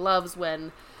husband, like, loves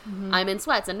when I'm in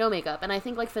sweats and no makeup. And I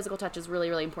think, like, physical touch is really,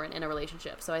 really important in a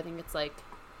relationship. So I think it's, like,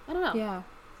 I don't know. Yeah.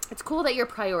 It's cool that you're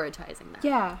prioritizing that.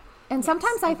 Yeah. And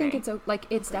sometimes I think agree.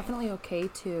 it's definitely okay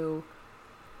to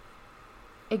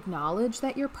acknowledge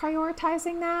that you're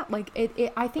prioritizing that. Like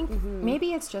I think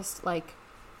maybe it's just like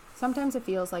sometimes it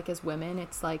feels like as women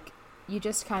it's like you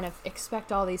just kind of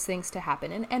expect all these things to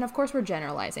happen. And of course we're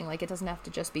generalizing, like it doesn't have to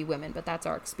just be women, but that's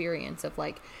our experience of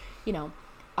like, you know,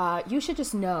 you should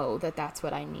just know that that's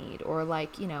what I need, or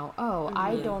like, you know,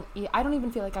 I don't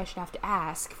even feel like I should have to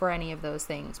ask for any of those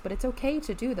things, but it's okay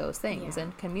to do those things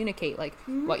and communicate like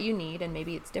what you need, and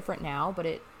maybe it's different now, but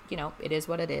it, you know, it is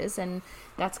what it is, and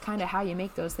that's kind of how you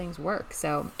make those things work.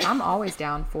 So I'm always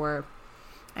down for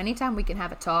anytime we can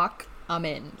have a talk. I'm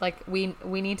in. Like we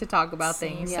need to talk about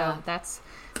things. Yeah. So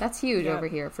that's huge Yep. over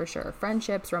here for sure.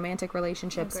 Friendships, romantic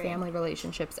relationships, Agreed. family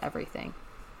relationships, everything.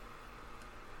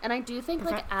 And I do think,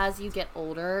 like, as you get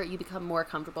older, you become more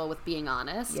comfortable with being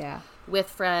honest. Yeah. With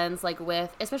friends, like,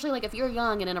 especially, like, if you're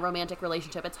young and in a romantic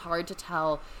relationship, it's hard to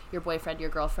tell your boyfriend, your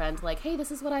girlfriend, like, hey,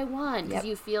 this is what I want. Because Yep.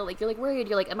 you feel like, you're, like, worried.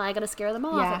 You're like, am I going to scare them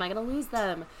off? Yeah. Am I going to lose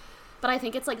them? But I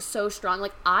think it's, like, so strong.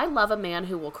 Like, I love a man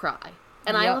who will cry.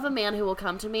 And I Yep. love a man who will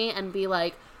come to me and be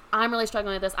like, I'm really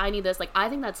struggling with this. I need this. Like, I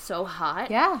think that's so hot.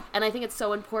 Yeah. And I think it's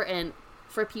so important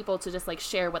for people to just, like,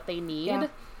 share what they need. Yeah.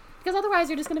 Because otherwise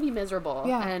you're just going to be miserable.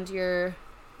 Yeah. And you're,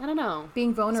 I don't know.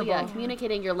 Being So vulnerable. yeah,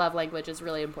 communicating your love language is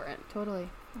really important. Totally.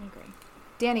 I agree.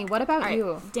 Danny, what about All right,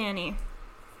 you? Danny.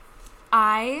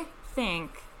 I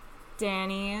think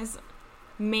Danny's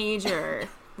major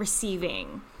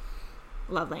receiving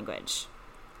love language,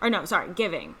 or no, sorry,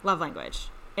 giving love language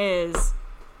is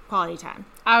quality time.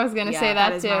 I was gonna Yeah, say That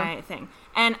that is too. my thing.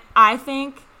 And I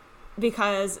think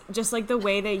because just like the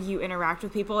way that you interact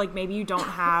with people, like maybe you don't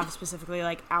have specifically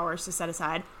like hours to set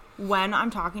aside. When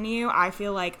I'm talking to you, I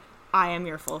feel like I am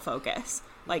your full focus.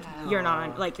 Like you're not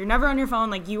on, like you're never on your phone.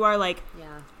 Like you are like,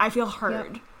 Yeah. I feel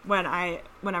heard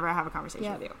whenever I have a conversation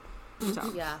Yep. with you.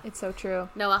 So Yeah. It's so true.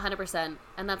 No, 100%.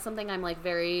 And that's something I'm like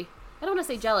very, I don't want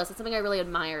to say jealous. It's something I really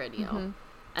admire in you.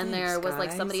 And Thanks, there was like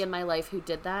guys. somebody in my life who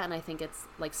did that. And I think it's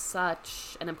like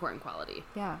such an important quality.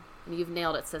 Yeah. And you've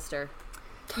nailed it, sister.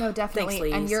 No, definitely.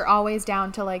 ladies. And you're always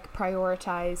down to like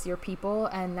prioritize your people,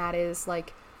 and that is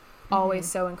like always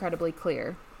so incredibly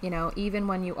clear. You know, even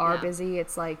when you are Yeah. busy,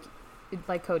 it's like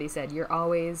Cody said, you're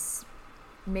always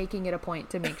making it a point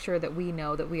to make sure that we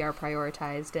know that we are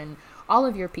prioritized, and all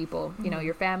of your people, you know,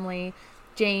 your family,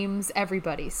 James,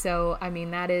 everybody. So, I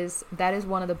mean, that is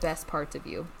one of the best parts of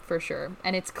you for sure.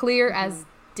 And it's clear as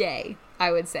day,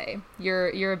 I would say,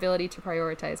 your ability to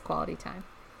prioritize quality time.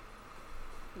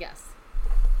 Yes.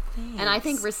 And I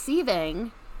think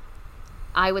receiving,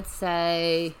 I would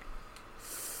say,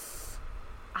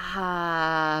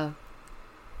 I'm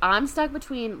stuck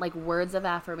between like words of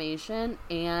affirmation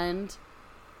and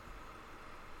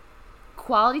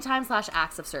quality time /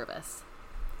 acts of service.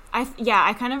 I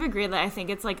kind of agree that I think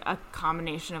it's like a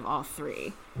combination of all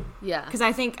three. Yeah. Because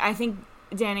I think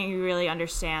Danny, you really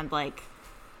understand like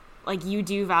you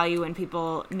do value when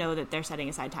people know that they're setting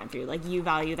aside time for you. Like you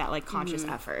value that like conscious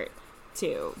effort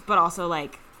too, but also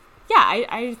like, yeah,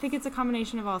 I think it's a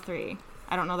combination of all three.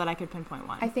 I don't know that I could pinpoint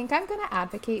one. I think I'm going to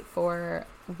advocate for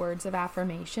words of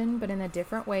affirmation, but in a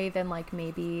different way than like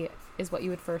maybe is what you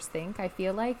would first think. I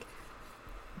feel like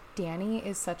Danny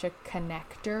is such a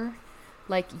connector.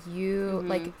 Like you,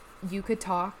 like you could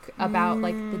talk about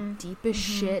like the deepest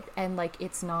shit, and like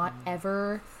it's not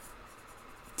ever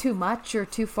too much or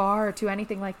too far or too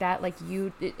anything like that. Like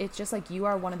it's just like you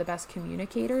are one of the best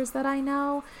communicators that I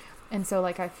know. And so,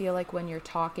 like, I feel like when you're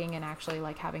talking and actually,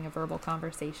 like, having a verbal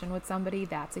conversation with somebody,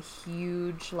 that's a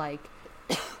huge, like,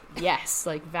 yes,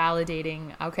 like,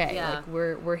 validating, okay, Yeah. like,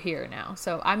 we're here now.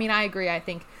 So, I mean, I agree. I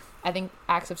think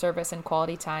acts of service and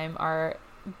quality time are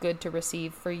good to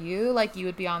receive for you. Like, you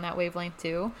would be on that wavelength,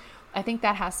 too. I think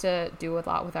that has to do a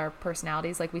lot with our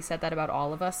personalities. Like, we said that about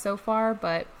all of us so far,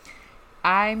 but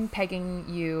I'm pegging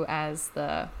you as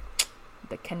the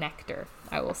connector,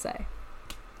 I will say.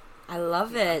 I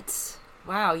love it.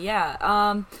 Wow,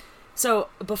 yeah. So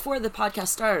before the podcast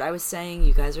started, I was saying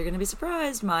you guys are going to be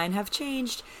surprised. Mine have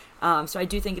changed. So I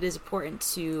do think it is important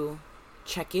to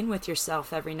check in with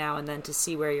yourself every now and then to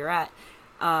see where you're at.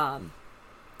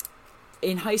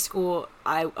 In high school,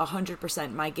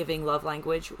 100% my giving love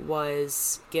language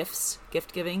was gifts,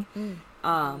 gift giving.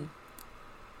 And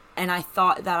I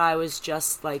thought that I was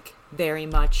just like very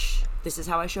much this is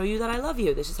how I show you that I love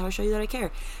you. This is how I show you that I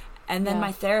care. And then Yeah.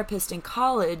 my therapist in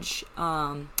college,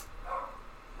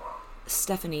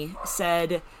 Stephanie,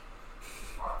 said,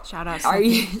 Shout out. "Are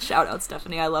you?" Shout out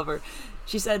Stephanie, I love her.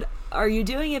 She said, "Are you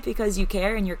doing it because you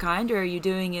care and you're kind, or are you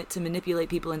doing it to manipulate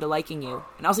people into liking you?"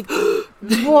 And I was like,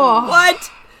 Whoa.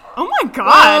 "What?" Oh my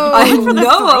god! I Going for the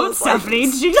know, throat, I was like, Stephanie.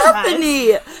 Did you just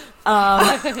Stephanie.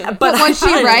 But was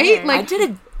she right? I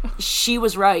did it. She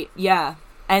was right. Yeah,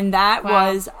 and that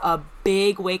Wow. was a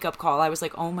big wake up call. I was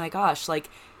like, "Oh my gosh!" Like,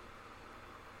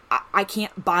 I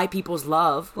can't buy people's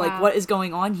love. Like, Wow. what is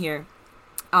going on here?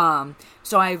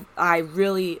 So I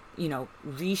really,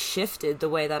 reshifted the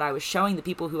way that I was showing the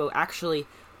people who actually,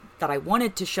 that I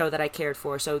wanted to show that I cared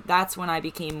for. So that's when I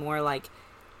became more like,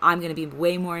 I'm going to be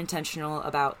way more intentional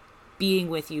about being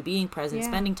with you, being present, Yeah.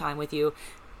 spending time with you,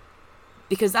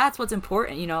 because that's what's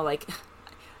important. Like,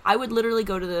 I would literally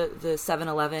go to the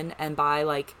 7-Eleven and buy,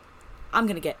 like, I'm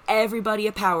going to get everybody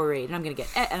a Powerade, and I'm going to get,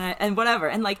 and whatever.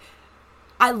 And like,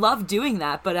 I love doing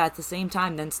that. But at the same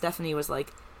time, then Stephanie was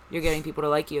like, "You're getting people to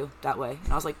like you that way."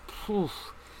 And I was like,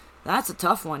 that's a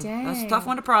tough one. That's a tough Dang.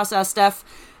 one to process, Steph.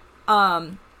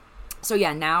 So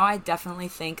yeah, now I definitely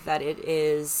think that it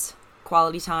is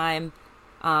quality time.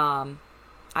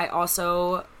 I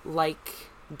also like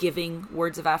giving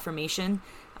words of affirmation.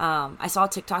 I saw a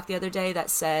TikTok the other day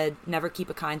that said, "Never keep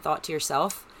a kind thought to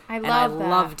yourself." I And love that.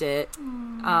 loved it.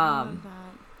 love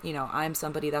that. I'm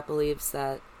somebody that believes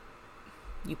that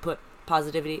you put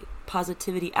positivity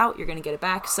out, you're going to get it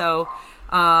back. So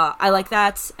I like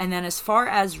that. And then as far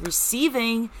as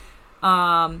receiving,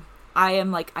 I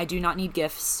am like, I do not need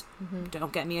gifts.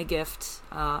 Don't get me a gift.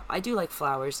 I do like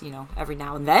flowers, every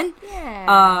now and then.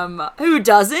 Yeah. Who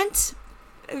doesn't?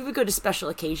 We go to special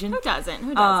occasion. Who doesn't?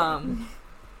 Who doesn't?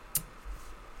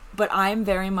 But I'm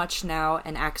very much now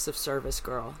an acts of service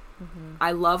girl.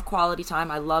 I love quality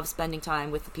time. I love spending time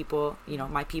with the people,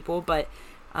 my people. But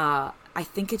I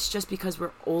think it's just because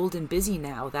we're old and busy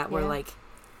now that we're Yeah. like,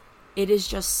 it is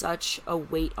just such a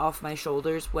weight off my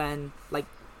shoulders when, like,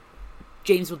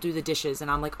 James will do the dishes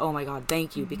and I'm like, oh my God,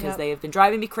 thank you, because Yep. they have been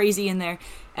driving me crazy in there.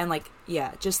 And like,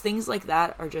 yeah, just things like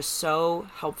that are just so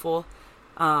helpful.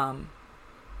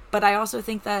 But I also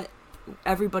think that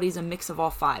everybody's a mix of all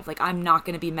five. Like, I'm not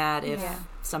going to be mad if Yeah.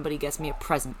 somebody gets me a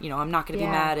present. I'm not going to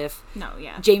Yeah. be mad if No,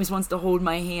 yeah. James wants to hold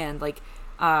my hand. Like,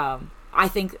 I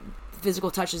think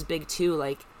physical touch is big too.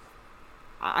 Like,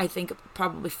 I think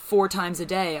probably 4 times a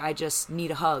day I just need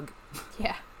a hug.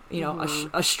 Yeah.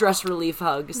 A stress relief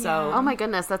hug. So Oh my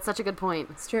goodness, that's such a good point.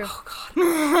 It's true.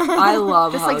 I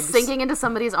love Just hugs. like sinking into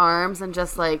somebody's arms and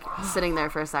just like sitting there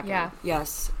for a second. Yeah.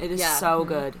 Yes, it is Yeah. so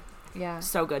good. Yeah.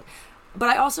 So good. But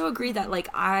I also agree that, like,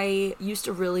 I used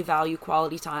to really value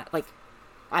quality time. Like,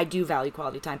 I do value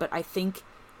quality time, but I think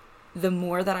the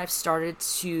more that I've started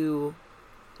to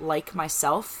like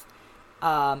myself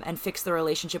and fix the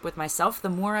relationship with myself, the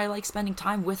more I like spending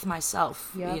time with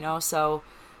myself. Yep. So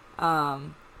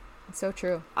It's so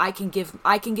true. I can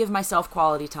give myself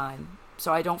quality time,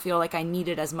 so I don't feel like I need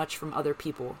it as much from other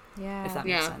people. Yeah. If that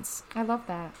makes Yeah. sense. I love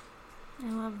that. I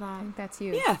love I that. think that's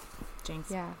you. Yeah, Jinx.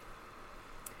 Yeah.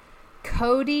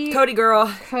 Cody. Cody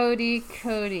girl. Cody.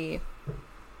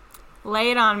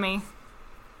 Lay it on me.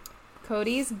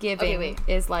 Cody's giving wait.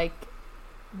 is like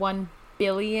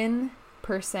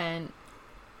 1,000,000,000%.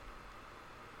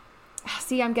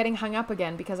 See, I'm getting hung up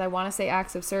again because I want to say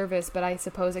acts of service, but I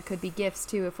suppose it could be gifts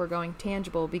too if we're going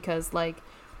tangible, because like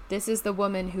this is the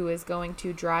woman who is going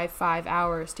to drive 5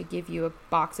 hours to give you a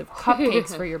box of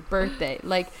cupcakes for your birthday.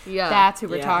 Like, Yeah. that's who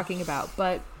we're Yeah. talking about.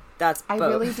 But That's I both.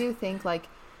 really do think, like,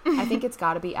 I think it's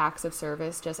got to be acts of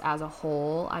service just as a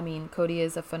whole. I mean, Cody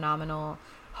is a phenomenal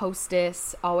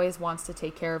hostess, always wants to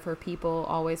take care of her people,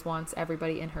 always wants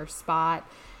everybody in her spot.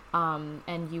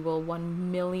 And you will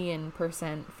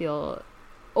 1,000,000% feel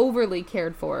overly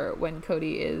cared for when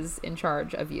Cody is in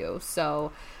charge of you.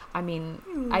 So, I mean,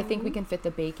 I think we can fit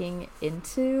the baking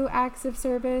into acts of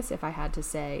service, if I had to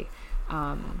say.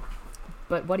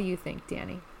 But what do you think,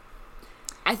 Danny?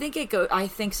 I think I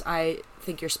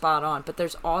think you're spot on, but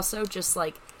there's also just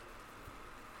like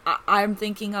I'm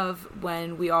thinking of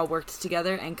when we all worked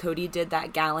together and Cody did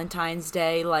that Galentine's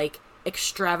Day like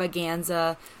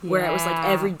extravaganza where it was like Yeah.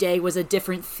 every day was a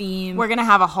different theme. We're gonna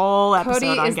have a whole episode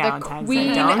Cody on is the Galentine's queen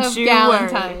Day. Don't of you worry.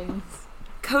 Galentine's.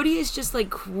 Cody is just like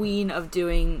queen of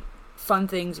doing fun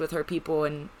things with her people,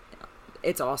 and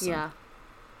it's awesome. Yeah.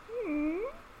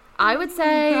 I would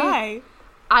say Hi.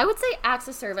 acts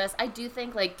of service. I do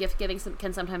think like gift giving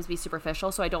can sometimes be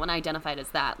superficial, so I don't want to identify it as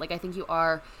that. Like, I think you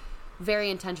are very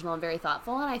intentional and very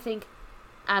thoughtful, and I think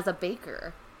as a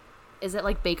baker, is it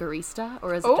like bakerista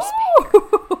or is it just baker?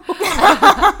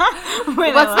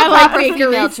 Wait, What's I the like proper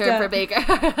female bakerista? term for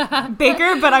baker?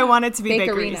 baker, but I want it to be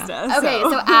Bakerina. bakerista. Okay,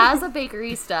 so as a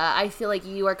bakerista, I feel like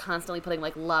you are constantly putting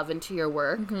like love into your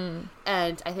work,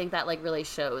 and I think that like really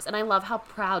shows. And I love how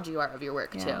proud you are of your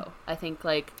work Yeah. too. I think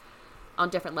like on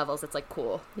different levels, it's like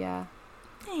cool. Yeah.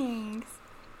 Thanks.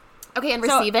 Okay, and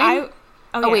So receiving. I-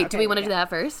 oh yeah, wait, okay, do we want to yeah. do that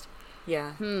first?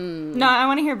 Yeah. No, I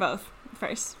want to hear both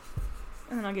first,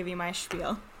 and then I'll give you my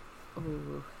spiel.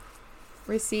 Ooh.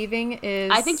 Receiving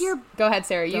is. I think you're- Go ahead,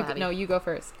 Sarah. Go You ahead. no, you go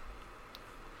first.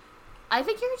 I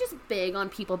think you're just big on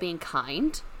people being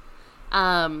kind.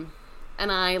 And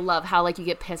I love how like you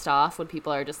get pissed off when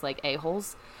people are just like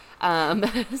a-holes.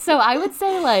 So I would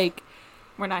say like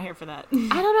We're not here for that.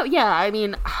 I don't know. Yeah, I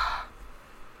mean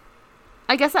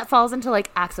I guess that falls into like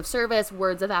acts of service,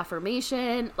 words of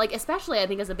affirmation. Like especially I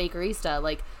think as a bakerista,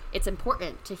 like it's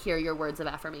important to hear your words of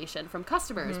affirmation from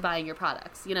customers buying your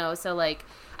products, you know? So like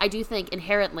I do think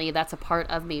inherently that's a part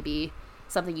of maybe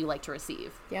something you like to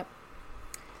receive. Yep.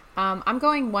 I'm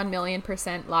going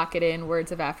 1,000,000% lock it in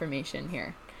words of affirmation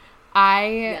here. I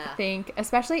Yeah. think,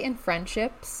 especially in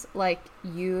friendships, like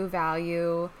you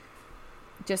value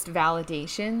just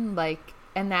validation, like,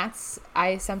 and that's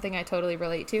something I totally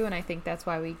relate to, and I think that's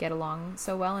why we get along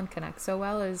so well and connect so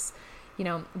well. Is, you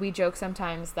know, we joke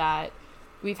sometimes that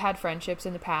we've had friendships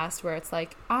in the past where it's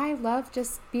like, I love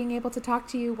just being able to talk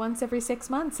to you once every 6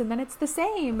 months, and then it's the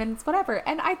same, and it's whatever.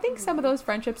 And I think some of those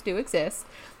friendships do exist,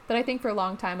 but I think for a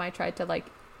long time I tried to like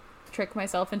trick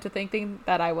myself into thinking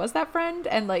that I was that friend,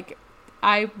 and like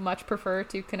I much prefer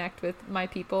to connect with my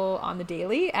people on the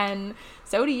daily, and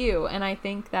so do you. And I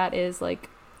think that is like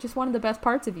just one of the best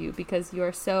parts of you, because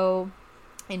you're so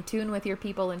in tune with your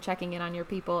people and checking in on your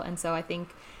people, and so I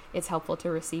think it's helpful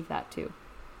to receive that too.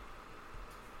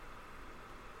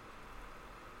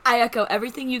 I echo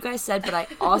everything you guys said, but I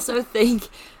also think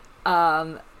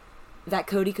that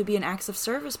Cody could be an acts of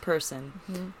service person.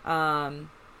 And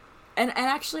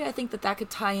actually, I think that could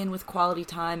tie in with quality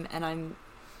time. And I'm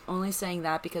only saying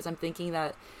that because I'm thinking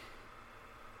that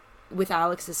with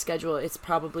Alex's schedule, it's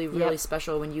probably really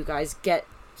special when you guys get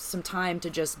some time to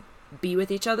just be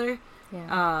with each other.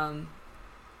 Yeah.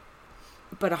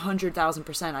 But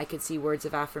 100,000%, I could see words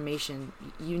of affirmation.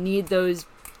 You need those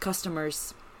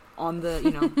customers on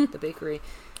the, the bakery.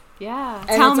 Yeah. And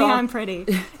Tell it's me all- I'm pretty.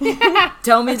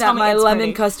 Tell me Tell that me my it's lemon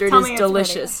pretty. custard Tell is me it's pretty.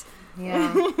 delicious.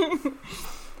 Yeah.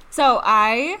 So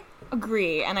I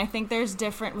agree, and I think there's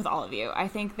different with all of you. I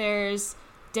think there's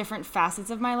different facets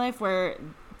of my life where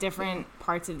different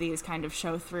parts of these kind of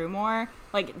show through more.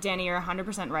 Like Danny, you're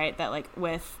 100% right that like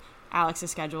with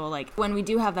Alex's schedule, like when we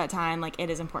do have that time, like it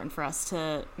is important for us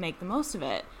to make the most of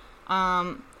it.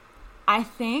 I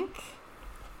think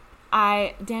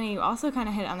Danny, you also kind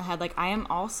of hit it on the head. Like I am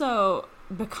also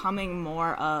becoming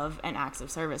more of an acts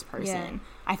of service person. Yeah.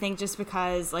 I think just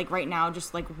because like right now,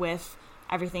 just like with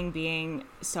everything being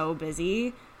so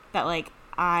busy, that like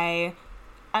I'm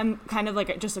kind of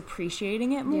like just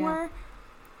appreciating it more.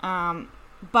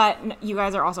 But you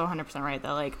guys are also 100% right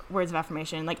that like words of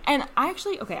affirmation, like, and I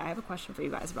have a question for you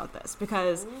guys about this,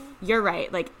 because you're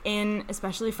right. Like in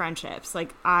especially friendships,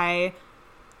 like I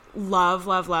love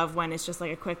when it's just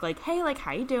like a quick like, hey, like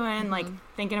how you doing? Like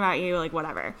thinking about you, like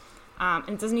whatever. And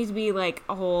it doesn't need to be like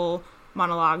a whole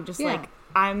monologue, just like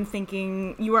I'm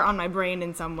thinking you are on my brain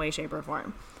in some way, shape, or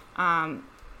form.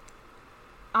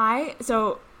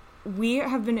 So we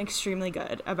have been extremely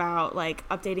good about like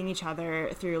updating each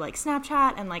other through like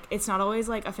Snapchat, and like it's not always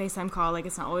like a FaceTime call, like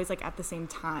it's not always like at the same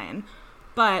time,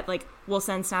 but like we'll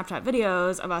send Snapchat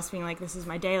videos of us being like, this is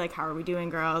my day, like how are we doing,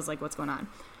 girls, like what's going on.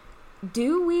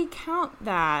 Do we count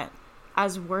that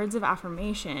as words of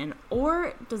affirmation,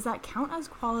 or does that count as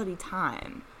quality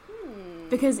time?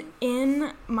 Because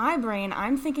in my brain,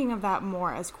 I'm thinking of that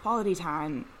more as quality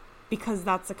time, because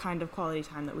that's the kind of quality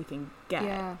time that we can get.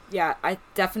 Yeah. Yeah, I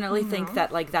definitely think know?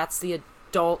 that like that's the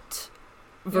adult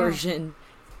version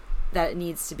that it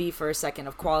needs to be for a second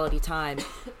of quality time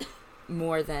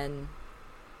more than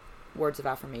words of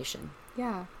affirmation.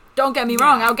 Yeah. Don't get me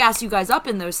wrong, I'll gas you guys up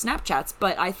in those Snapchats,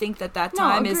 but I think that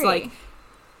time is agree. like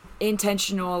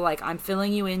intentional, like I'm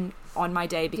filling you in on my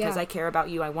day because I care about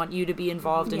you. I want you to be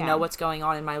involved and know what's going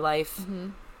on in my life.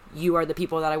 You are the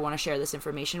people that I want to share this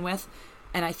information with.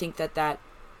 And I think that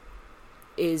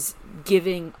is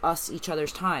giving us each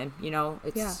other's time,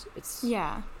 it's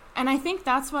Yeah. And I think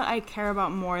that's what I care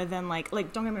about more than like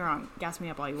don't get me wrong, gas me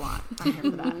up all you want. I'm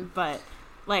here for that. But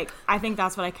like I think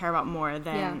that's what I care about more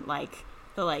than like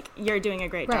the like you're doing a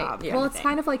great job. Well, it's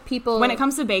kind of like people When it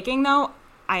comes to baking though,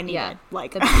 I need Yeah. it.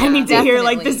 Like, The- I need to hear,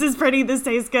 like, definitely. this is pretty, this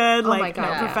tastes good. Oh my like, God, no,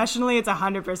 yeah. professionally, it's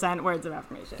 100% words of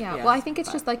affirmation. Yeah, Yeah. well, I think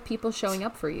it's just like people showing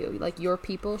up for you. Like your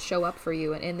people show up for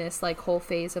you, and in this like whole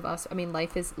phase of us, I mean,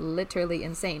 life is literally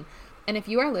insane. And if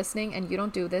you are listening and you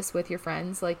don't do this with your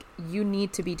friends, like you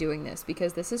need to be doing this,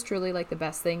 because this is truly like the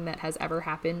best thing that has ever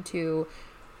happened to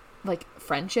like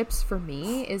friendships for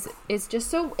me. Is just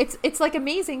so it's like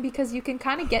amazing, because you can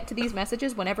kind of get to these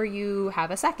messages whenever you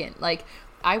have a second. Like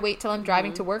I wait till I'm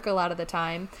driving to work a lot of the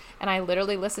time, and I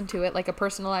literally listen to it like a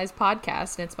personalized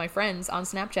podcast, and it's my friends on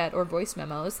Snapchat or voice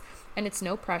memos, and it's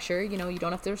no pressure. You know, you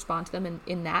don't have to respond to them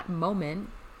in that moment,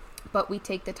 but we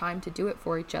take the time to do it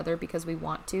for each other because we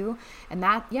want to. And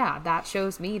that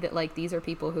shows me that like these are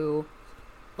people who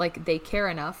like they care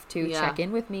enough to Yeah. check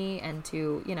in with me and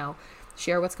to, you know,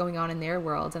 share what's going on in their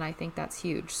world. And I think that's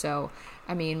huge. So,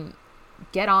 I mean,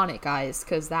 get on it, guys,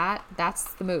 because that's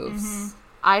the moves.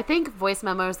 I think voice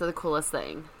memos are the coolest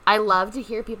thing. I love to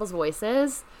hear people's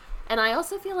voices. And I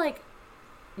also feel like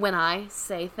when I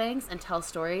say things and tell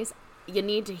stories, you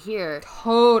need to hear the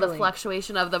Totally.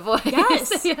 fluctuation of the voice.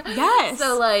 Yes. Yes.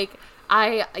 So like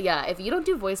if you don't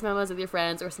do voice memos with your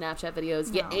friends or Snapchat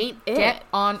videos, you No. ain't it. Get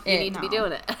on You it. need to be No.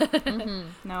 doing it.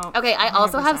 No. Okay, I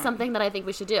also have 100%. something that I think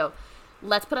we should do.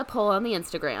 Let's put a poll on the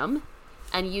Instagram,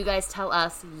 and you guys tell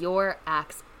us your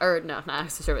not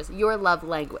acts of service, your love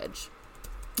language.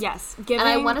 Yes. Giving. And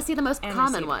I want to see the most and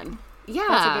common receiving. one. Yeah.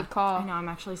 That's a good call. I know, I'm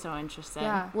actually so interested.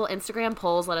 Yeah. Will Instagram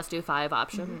polls let us do 5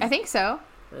 options? I think so.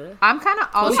 I'm kind of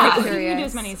also Yeah, you can curious. do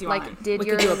as many as you like, want. did We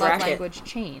your could do a love bracket. language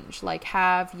change? Like,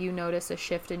 have you noticed a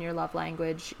shift in your love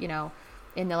language, you know,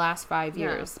 in the last 5 Yeah.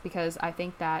 years? Because I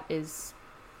think that is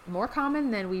more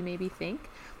common than we maybe think.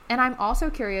 And I'm also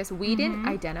curious, we didn't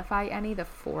identify any, the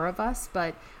 4 of us,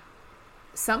 but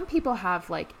some people have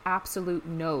like absolute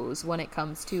no's when it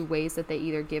comes to ways that they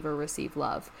either give or receive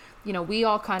love. You know, we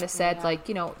all kind of said Yeah. like,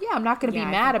 you know, yeah, I'm not going to Yeah, be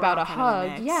I mad think we're about a all kind of a hug.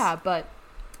 mix. Yeah, but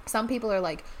some people are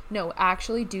like, no,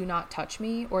 actually do not touch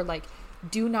me, or like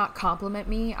do not compliment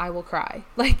me, I will cry.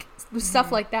 Like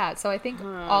stuff like that. So I think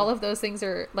all of those things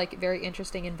are like very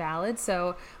interesting and valid.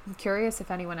 So I'm curious if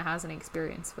anyone has any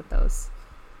experience with those.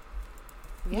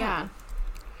 Yeah.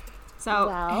 So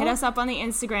Well- hit us up on the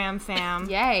Instagram, fam.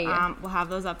 Yay. We'll have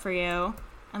those up for you,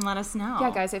 and let us know. Yeah,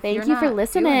 guys, if Thank you're you for not doing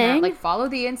listening. that, like follow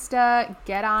the Insta,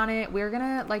 get on it. We're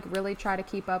gonna like really try to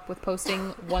keep up with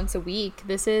posting once a week.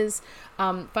 This is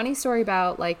funny story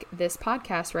about like this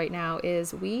podcast right now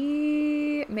is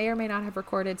we may or may not have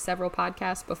recorded several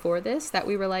podcasts before this that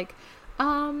we were like,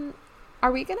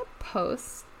 are we gonna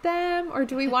post them or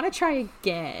do we want to try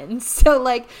again? So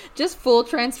like just full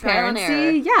Trial and transparency.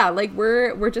 error. Yeah, like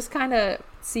we're just kind of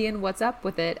seeing what's up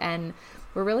with it, and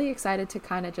we're really excited to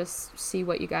kind of just see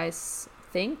what you guys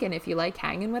think, and if you like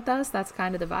hanging with us, that's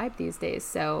kind of the vibe these days.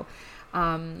 So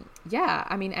yeah,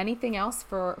 I mean, anything else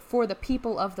for the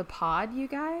people of the pod, you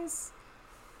guys?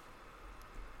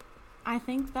 I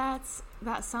think that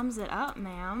sums it up,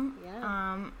 ma'am.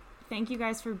 Yeah. Thank you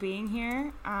guys for being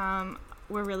here.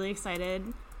 We're really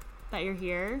excited that you're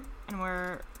here, and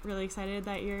we're really excited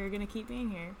that you're gonna keep being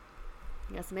here.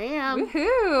 Yes, ma'am.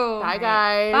 Woohoo! Bye,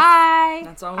 guys. Bye.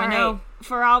 That's all All we know. right,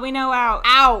 for all we know, out.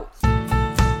 Out.